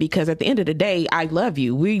none of that, because at the end of the day, I love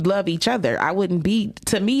you. We love each other.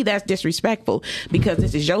 To me, that's disrespectful, because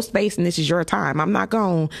this is your space and this is your time.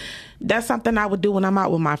 That's something I would do when I'm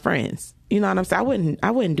out with my friends. You know what I'm saying?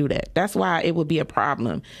 I wouldn't do that. That's why it would be a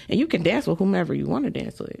problem. And you can dance with whomever you want to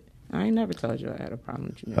dance with. I ain't never told you I had a problem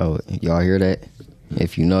with you. Oh, y'all hear that?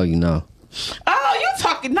 If you know, you know. Oh, you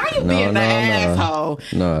talking now? You being the asshole?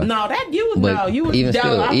 No, that you know you would. Even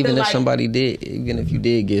still, even if somebody did, even if you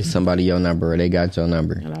did give somebody your number or they got your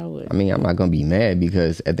number, I mean, I'm not gonna be mad,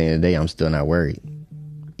 because at the end of the day, I'm still not worried.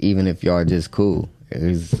 Even if y'all just cool,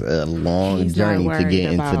 it's a long journey to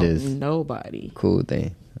get into this nobody cool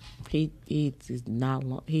thing. He's not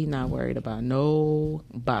worried about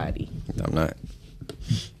nobody. I'm not.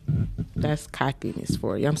 That's cockiness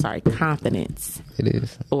for you. I'm sorry, confidence. It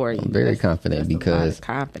is. I'm very confident, because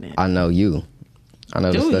I know you. I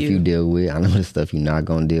know the stuff you deal with. I know the stuff you're not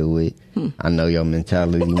going to deal with. I know your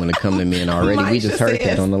mentality. You want to come to me, and already we just heard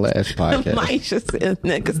that on the last podcast. Maisha said,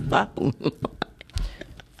 nigga, stop.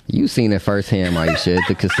 You seen it firsthand, Maisha, at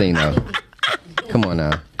the casino. Come on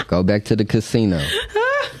now. Go back to the casino.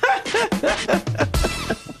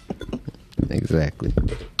 Exactly.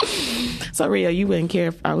 So Rio, you wouldn't care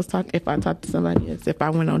if I talked to somebody else, if I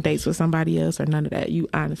went on dates with somebody else, or none of that. You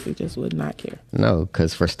honestly just would not care. No,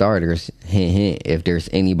 because for starters, hint, hint, if there's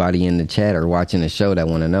anybody in the chat or watching the show that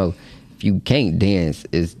want to know, if you can't dance,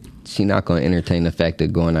 she not going to entertain the fact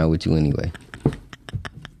of going out with you anyway.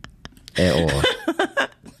 At all.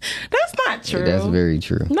 That's not true. That's very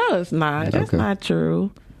true. No, it's not. That's not true.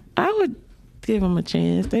 I would give them a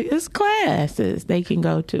chance. It's classes they can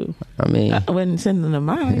go to. I mean, I wouldn't send them to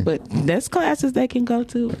mine, but there's classes they can go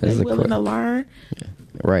to. They're willing to learn.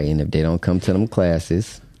 Right, and if they don't come to them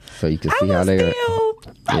classes, so you can see how they are.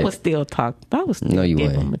 I would still talk. I would still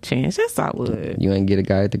give them a chance. Yes, I would. You ain't get a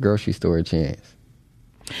guy at the grocery store a chance.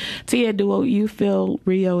 Tia, do you feel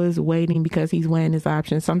Rio is waiting because he's weighing his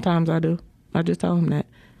options? Sometimes I do. I just tell him that.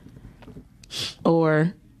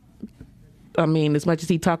 Or, I mean, as much as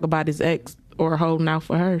he talk about his ex or holding out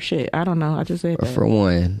for her, shit, I don't know. I just said that. For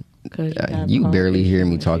one, you barely hear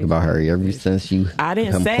me talk about her ever since you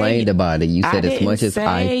complained about it. You said as much as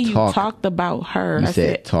I talked about her. You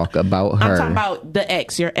said talk about her. I'm talking about the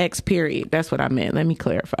ex, your ex, period. That's what I meant. Let me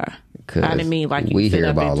clarify. I didn't mean like you we hear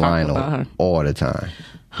about Lionel all the time.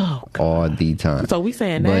 Oh, God. All the time. So we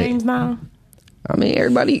saying names now? I mean,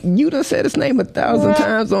 everybody, you done said his name 1,000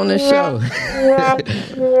 times on this show.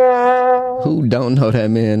 Who don't know that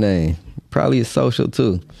man's name? Probably is social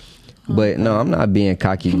too. But no, I'm not being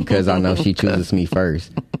cocky because I know she chooses me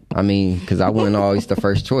first. I mean, because I wasn't always the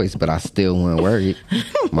first choice, but I still wasn't worried.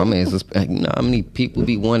 My man's just, you know how many people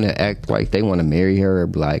be wanting to act like they want to marry her or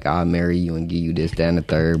be like, I'll marry you and give you this, that, and the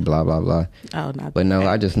third, blah, blah, blah. Oh, not but no,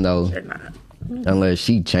 I just know unless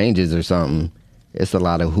she changes or something, it's a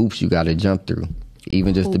lot of hoops you got to jump through,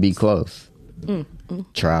 even just to be close.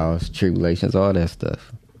 Trials, tribulations, all that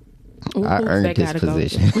stuff. I earned this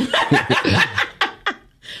position.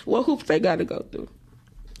 What hoops they got to go through?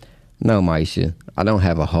 No, Maisha, I don't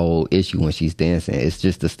have a whole issue when she's dancing. It's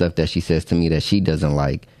just the stuff that she says to me that she doesn't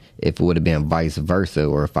like. If it would have been vice versa,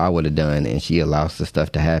 or if I would have done and she allows the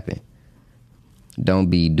stuff to happen. Don't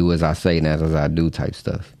be do as I say, not as I do type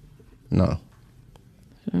stuff. No.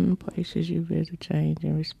 Certain places you visit change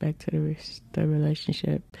in respect to the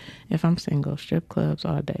relationship. If I'm single, strip clubs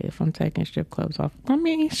all day. If I'm taking strip clubs off, I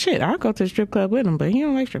mean, shit, I'll go to the strip club with him, but he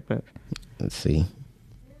don't like strip clubs. Let's see.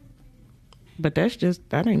 But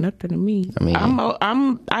that ain't nothing to me. I mean,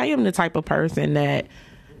 I am the type of person that,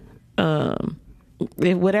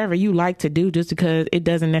 if whatever you like to do, just because it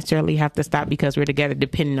doesn't necessarily have to stop because we're together,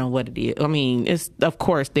 depending on what it is. I mean, it's, of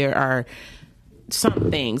course there are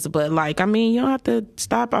some things, but like, I mean, you don't have to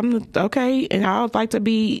stop. Okay. And I would like to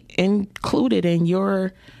be included in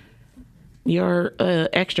your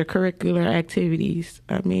extracurricular activities.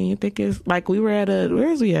 I mean, I think it's like we were at where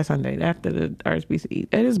was we at Sunday after the RSBC?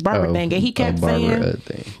 At his barber thing, and he kept saying,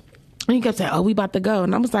 oh, we about to go.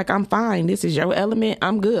 And I was like, I'm fine. This is your element.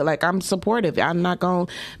 I'm good. Like, I'm supportive. I'm not going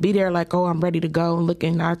to be there like, oh, I'm ready to go and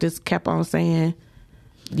looking. I just kept on saying,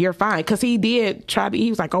 you're fine. Because he did he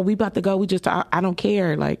was like, oh, we about to go. I don't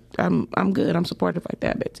care. Like, I'm good. I'm supportive like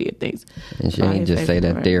that. Betsy at things. And she ain't just say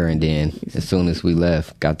that there and then as soon as we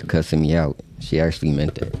left, got to cussing me out. She actually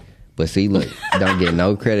meant that. But see, look, don't get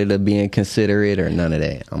no credit of being considerate or none of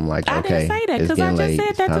that. I'm like, okay, I didn't say that it's getting late.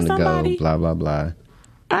 It's time to somebody. go, blah, blah, blah.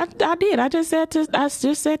 I did. I just said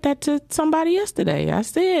that to somebody yesterday. I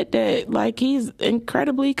said that, like, he's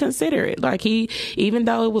incredibly considerate. Like, even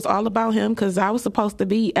though it was all about him, because I was supposed to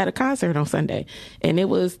be at a concert on Sunday, and it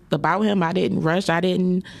was about him. I didn't rush. I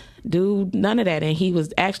didn't do none of that. And he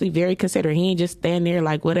was actually very considerate. He ain't just stand there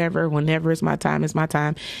like, whatever, whenever it's my time, it's my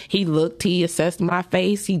time. He looked, he assessed my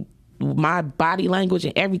face, my body language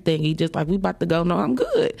and everything. He just like, we about to go. No, I'm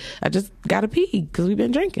good. I just got to pee because we've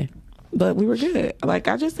been drinking. But we were good. Like,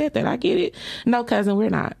 I just said that. I get it. No, cousin, we're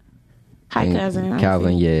not. Hi, and cousin.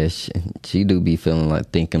 Calvin, yeah, she do be feeling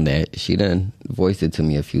like thinking that. She done voiced it to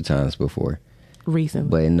me a few times before. Recently.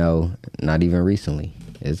 But no, not even recently.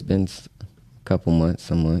 It's been a couple months,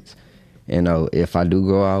 some months. And if I do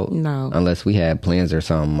go out, unless we had plans or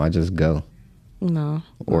something, I just go. No.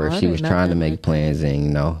 Or if she was trying to make plans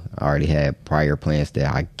and, I already had prior plans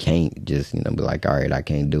that I can't just, be like, all right, I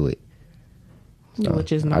can't do it. So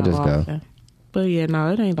which is not I just often. Go. But yeah,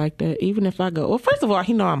 no, it ain't like that. Even if I go, well, first of all,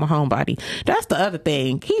 he know I'm a homebody. That's the other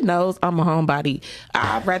thing. He knows I'm a homebody.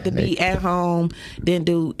 I'd rather be at home than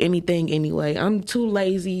do anything anyway. I'm too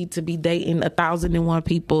lazy to be dating 1,001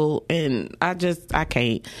 people, and I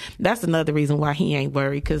can't. That's another reason why he ain't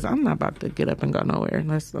worried, because I'm not about to get up and go nowhere.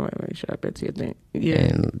 Let's wait, shut up, Betsy. Yeah,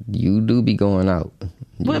 and you do be going out.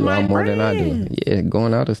 You with my more than I do. Yeah,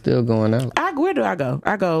 going out is still going out. Where do I go?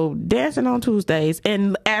 I go dancing on Tuesdays,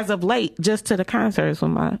 and as of late, just to the concerts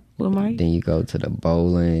with my. Then you go to the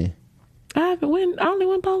bowling. I only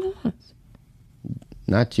went bowling once.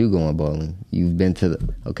 Not you going bowling. You've been to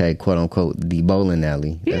the quote unquote the bowling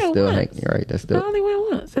alley. That's Yeah, still once. right. That's still. I only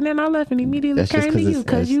went once, and then I left and immediately That's just came to you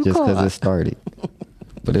because you just called. because it started.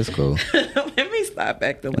 But it's cool. Let me stop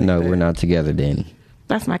acting like No, that. we're not together, Danny.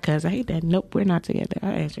 That's my cousin. I hate that. Nope, we're not together.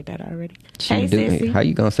 I answered that already. She doing, how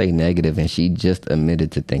you gonna say negative and she just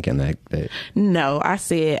admitted to thinking that? No, I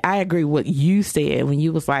said I agree with what you said when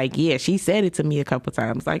you was like, yeah, she said it to me a couple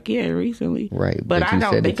times. Like, yeah, recently. Right. But I you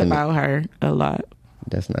don't said think it to me. about her a lot.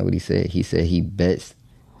 That's not what he said. He said he bets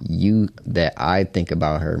you that I think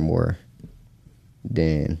about her more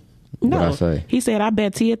than what I No, say. he said I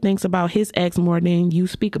bet Tia thinks about his ex more than you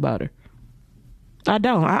speak about her. I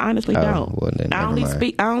don't. I honestly don't. Well, then I never only mind.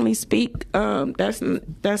 speak. I only speak. That's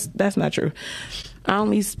not true. I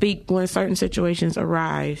only speak when certain situations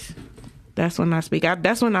arise. That's when I speak.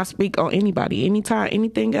 That's when I speak on anybody. Anytime,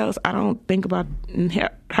 anything else, I don't think about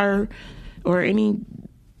her or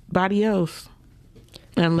anybody else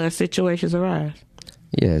unless situations arise.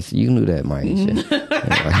 Yes, you knew that, Maisha.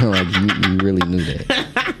 like you really knew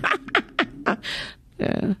that.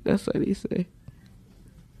 Yeah, that's what he said.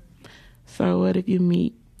 So what if you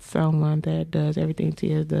meet someone that does everything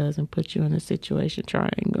Tia does and puts you in a situation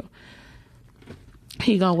triangle?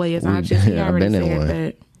 He gonna weigh his options. He I've already been in said one.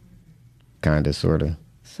 that. Kinda, sorta.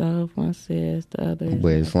 So if one says the other, is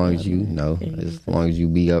But as long as you know, as long as you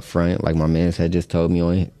be upfront, like my man had just told me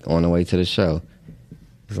on the way to the show.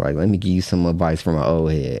 It's like, let me give you some advice from an old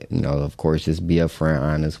head. You know, of course, just be upfront,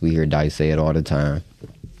 honest. We hear Dice say it all the time.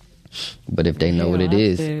 But if they know what it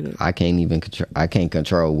is, I can't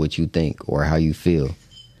control what you think or how you feel.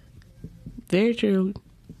 Very true.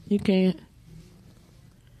 You can't.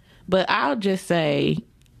 But I'll just say,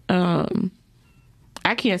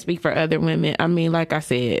 I can't speak for other women. I mean, like I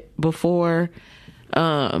said before,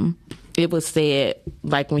 it was said,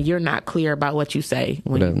 like when you're not clear about what you say,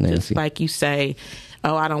 when What up, you Nancy? just like you say,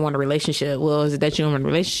 oh, I don't want a relationship. Well, is it that you don't want a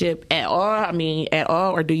relationship at all? I mean, at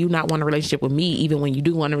all, or do you not want a relationship with me, even when you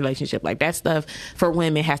do want a relationship? Like that stuff for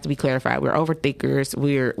women has to be clarified. We're overthinkers.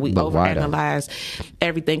 We But why though? overanalyze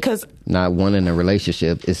everything because Not wanting a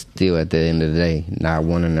relationship is still, at the end of the day, not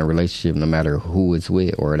wanting a relationship no matter who it's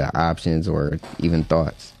with or the options or even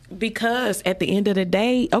thoughts. Because at the end of the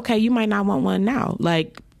day, okay, you might not want one now.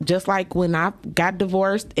 Like, just like when I got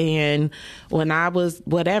divorced and when I was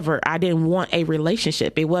whatever, I didn't want a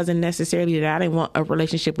relationship. It wasn't necessarily that I didn't want a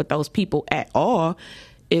relationship with those people at all.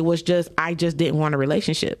 It was just, I just didn't want a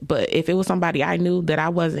relationship. But if it was somebody I knew that I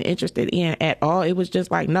wasn't interested in at all, it was just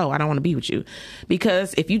like, no, I don't want to be with you.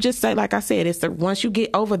 Because if you just say, like I said, it's once you get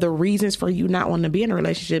over the reasons for you not wanting to be in a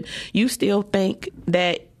relationship, you still think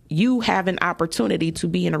that you have an opportunity to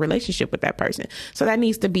be in a relationship with that person. So that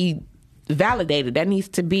needs to be validated. That needs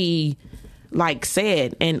to be like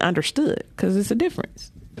said and understood because it's a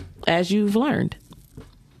difference, as you've learned.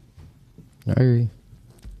 I agree.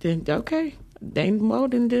 Then okay, ain't more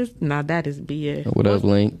than this. Now that is BS. What up,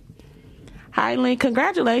 Link? Hi, Link.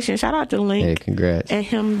 Congratulations. Shout out to Link. Hey, congrats. And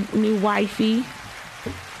him new wifey.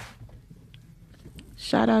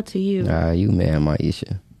 Shout out to you. You man,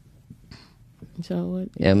 Maisha. So what?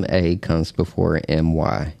 M-A comes before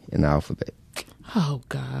M-Y in the alphabet. Oh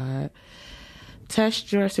God.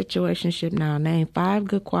 Test your situationship now. Name 5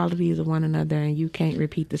 good qualities of one another, and you can't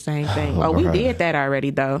repeat the same thing. Oh, we did that already,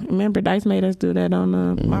 though. Remember, Dice made us do that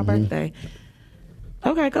on my birthday.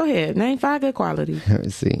 Okay, go ahead. Name 5 good qualities.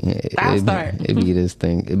 Let's see. I'll start. It'd be this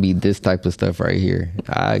thing. It'd be this type of stuff right here.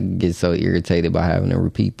 I get so irritated by having to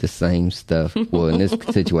repeat the same stuff. Well, in this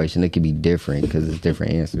situation, it could be different because it's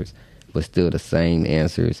different answers, but still the same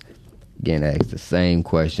answers. Getting asked the same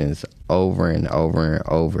questions over and over and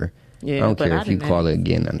over. Yeah, I don't care if you call it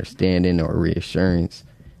getting understanding or reassurance.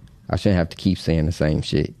 I shouldn't have to keep saying the same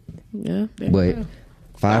shit. Yeah, But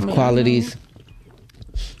 5 qualities.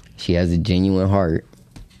 She has a genuine heart.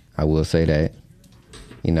 I will say that.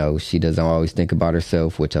 You know, she doesn't always think about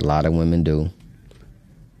herself, which a lot of women do.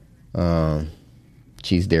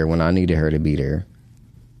 She's there when I needed her to be there.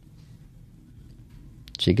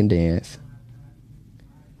 She can dance.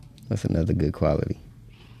 That's another good quality.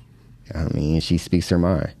 I mean, she speaks her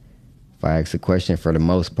mind. If I ask a question, for the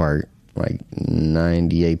most part, like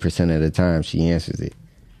 98% of the time, she answers it.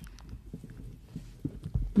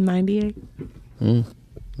 98?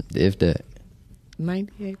 If that.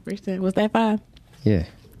 98%. Was that 5? Yeah.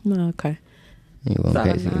 No, okay. You won't So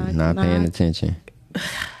pay, not paying attention.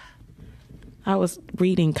 I was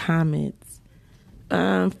reading comments.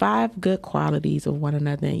 5 good qualities of one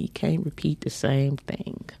another, and you can't repeat the same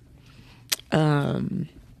thing.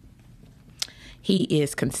 He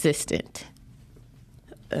is consistent.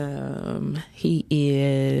 He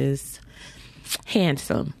is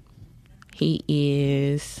handsome. He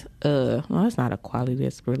is well, it's not a quality,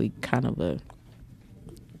 that's really kind of a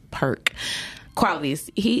perk. Qualities.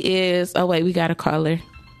 He is, oh wait, we got a caller.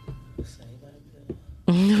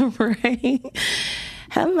 Right.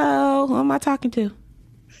 Hello, who am I talking to?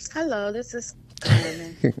 Hello, this is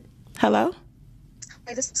Carmen. Hello.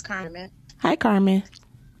 Hey, this is Carmen. Hi, Carmen.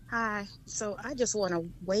 Hi. So I just want to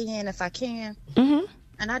weigh in if I can.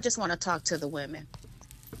 And I just want to talk to the women.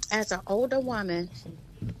 As an older woman.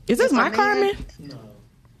 Is this my Carmen?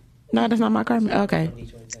 No, that's not my Carmen. Okay.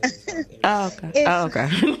 Oh,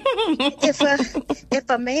 okay. If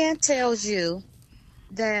a man tells you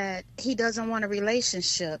that he doesn't want a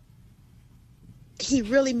relationship, he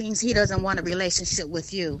really means he doesn't want a relationship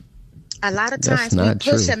with you. A lot of times we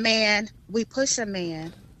push a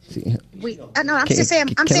man. See, I'm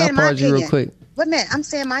saying my opinion. You real quick? Wait a minute, I'm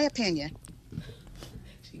saying my opinion.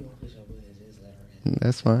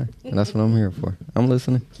 That's fine. That's what I'm here for. I'm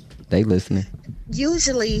listening. They listening.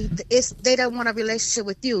 Usually, they don't want a relationship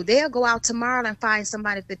with you. They'll go out tomorrow and find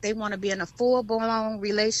somebody that they want to be in a full-blown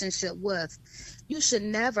relationship with. You should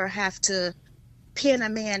never have to pin a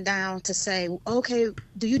man down to say, okay,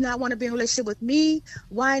 do you not want to be in a relationship with me?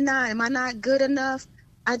 Why not? Am I not good enough?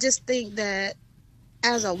 I just think that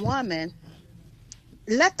as a woman,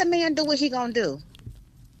 let the man do what he gonna do.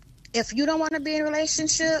 If you don't want to be in a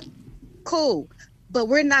relationship, cool. But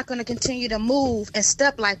we're not going to continue to move and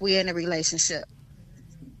step like we're in a relationship.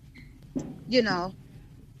 You know,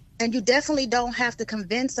 and you definitely don't have to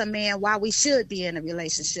convince a man why we should be in a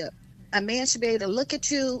relationship. A man should be able to look at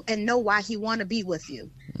you and know why he want to be with you.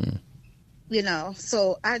 You know,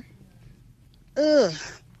 so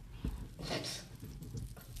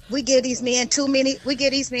we give these men too many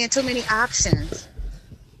options.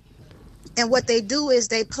 And what they do is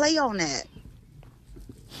they play on that.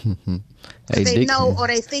 They know, or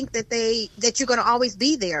they think that you're going to always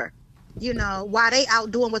be there, you know, while they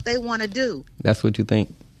out doing what they want to do. That's what you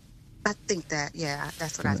think? I think that, yeah,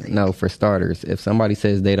 that's what I think. No, for starters, if somebody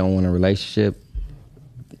says they don't want a relationship,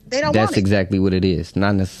 that's exactly what it is.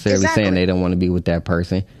 Not necessarily saying they don't want to be with that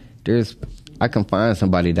person. I can find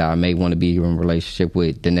somebody that I may want to be in a relationship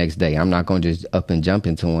with the next day. I'm not going to just up and jump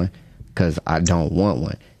into one because I don't want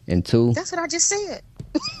one. And two, that's what I just said.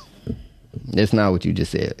 That's not what you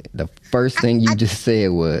just said. The first thing you just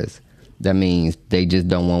said was, that means they just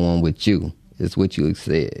don't want one with you. Is what you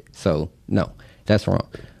said. So, no, that's wrong.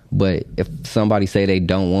 But if somebody say they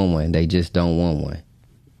don't want one, they just don't want one.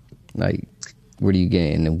 Like, where do you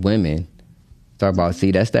get in? The women talk about,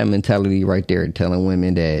 see, that's that mentality right there, telling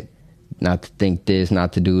women that not to think this,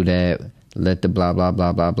 not to do that, let the blah, blah,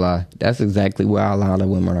 blah, blah, blah. That's exactly why a lot of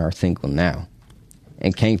women are single now.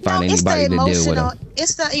 And can't find anybody to deal with them.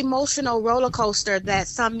 It's the emotional roller coaster that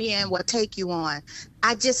some men will take you on.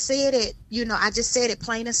 I just said it,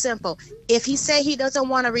 plain and simple. If he said he doesn't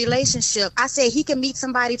want a relationship, I say he can meet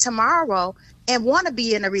somebody tomorrow and want to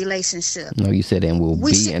be in a relationship. No, you said, and we'll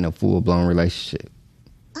be in a full-blown relationship.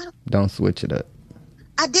 Don't switch it up.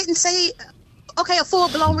 I didn't say, okay, a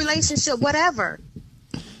full-blown relationship, whatever.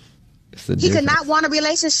 He could not want a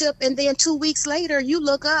relationship, and then 2 weeks later, you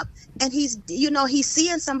look up, and he's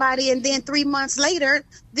seeing somebody, and then 3 months later,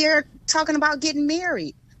 they're talking about getting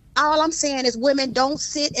married. All I'm saying is women, don't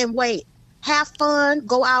sit and wait. Have fun.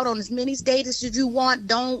 Go out on as many dates as you want.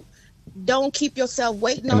 Don't keep yourself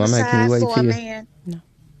waiting on the side for a man. No.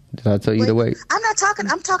 Did I tell you to wait? I'm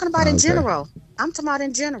talking about in general. I'm talking about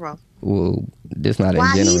in general. Well, this not in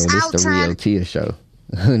general. This the Real Tia show.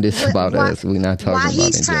 This is about us. We're not talking about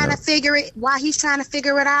in general. While he's trying to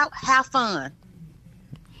figure it out, have fun.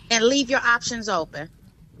 And leave your options open.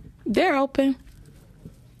 They're open.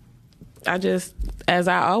 As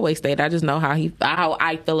I always state, I just know how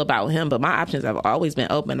I feel about him, but my options have always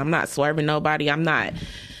been open. I'm not swerving nobody. I'm not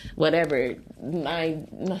whatever.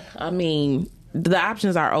 I mean, the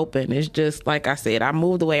options are open. It's just like I said, I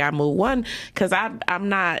move the way I move. One, because I'm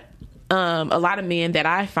not a lot of men that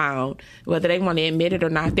I found, whether they want to admit it or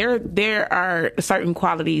not, there are certain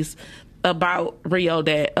qualities about Rio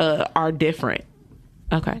that are different.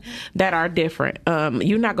 Okay, that are different.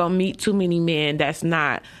 You're not gonna meet too many men that's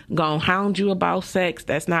not gonna hound you about sex.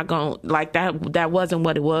 That's not gonna like that. That wasn't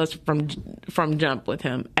what it was from jump with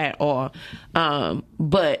him at all.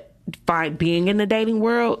 But being in the dating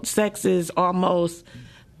world, sex is almost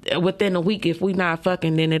within a week. If we not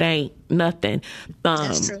fucking, then it ain't nothing.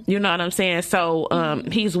 That's true. You know what I'm saying? So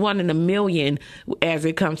he's one in a million as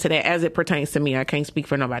it comes to that, as it pertains to me. I can't speak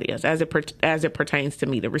for nobody else. As it pertains to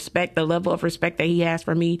me, the level of respect that he has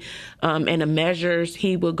for me, and the measures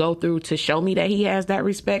he will go through to show me that he has that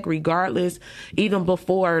respect, regardless, even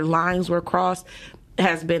before lines were crossed.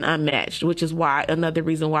 has been unmatched, which is why another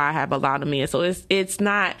reason why I have a lot of men. So it's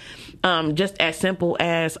not just as simple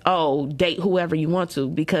as, oh, date whoever you want to,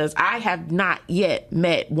 because I have not yet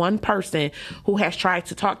met one person who has tried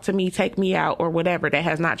to talk to me, take me out, or whatever, that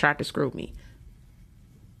has not tried to screw me.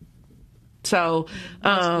 So,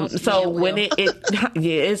 when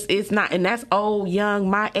it's not, and that's old, young,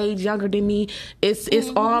 my age, younger than me. It's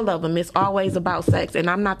all of them. It's always about sex. And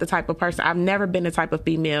I'm not the type of person, I've never been the type of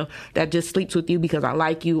female that just sleeps with you because I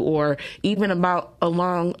like you, or even about a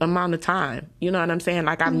long amount of time. You know what I'm saying?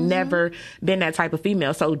 Like, I've never been that type of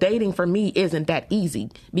female. So dating for me isn't that easy,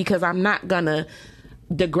 because I'm not gonna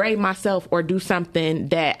degrade myself or do something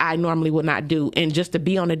that I normally would not do. And just to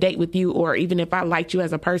be on a date with you, or even if I liked you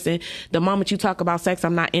as a person, the moment you talk about sex,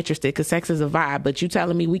 I'm not interested, because sex is a vibe. But you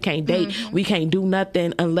telling me we can't date, we can't do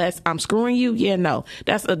nothing unless I'm screwing you? Yeah, no.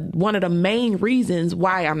 That's one of the main reasons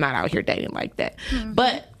why I'm not out here dating like that.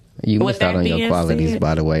 But you missed out on your qualities,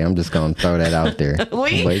 by the way. I'm just going to throw that out there.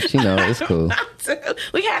 But, you know, it's cool.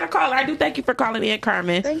 We had a caller. I do thank you for calling in,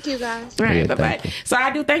 Carmen. Thank you, guys. All right, Yeah, bye-bye. So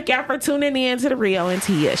I do thank y'all for tuning in to the Rio and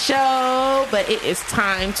Tia show. But it is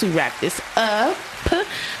time to wrap this up.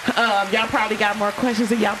 Y'all probably got more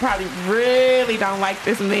questions, and y'all probably really don't like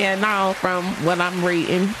this man now from what I'm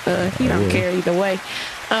reading. He don't care either way.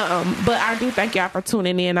 But I do thank y'all for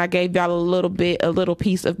tuning in. I gave y'all a little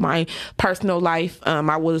piece of my personal life.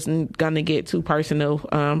 I wasn't gonna get too personal.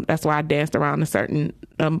 That's why I danced around a certain,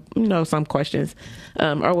 some questions,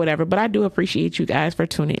 or whatever. But I do appreciate you guys for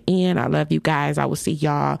tuning in. I love you guys. I will see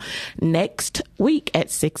y'all next week at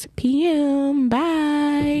 6 p.m.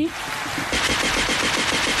 Bye.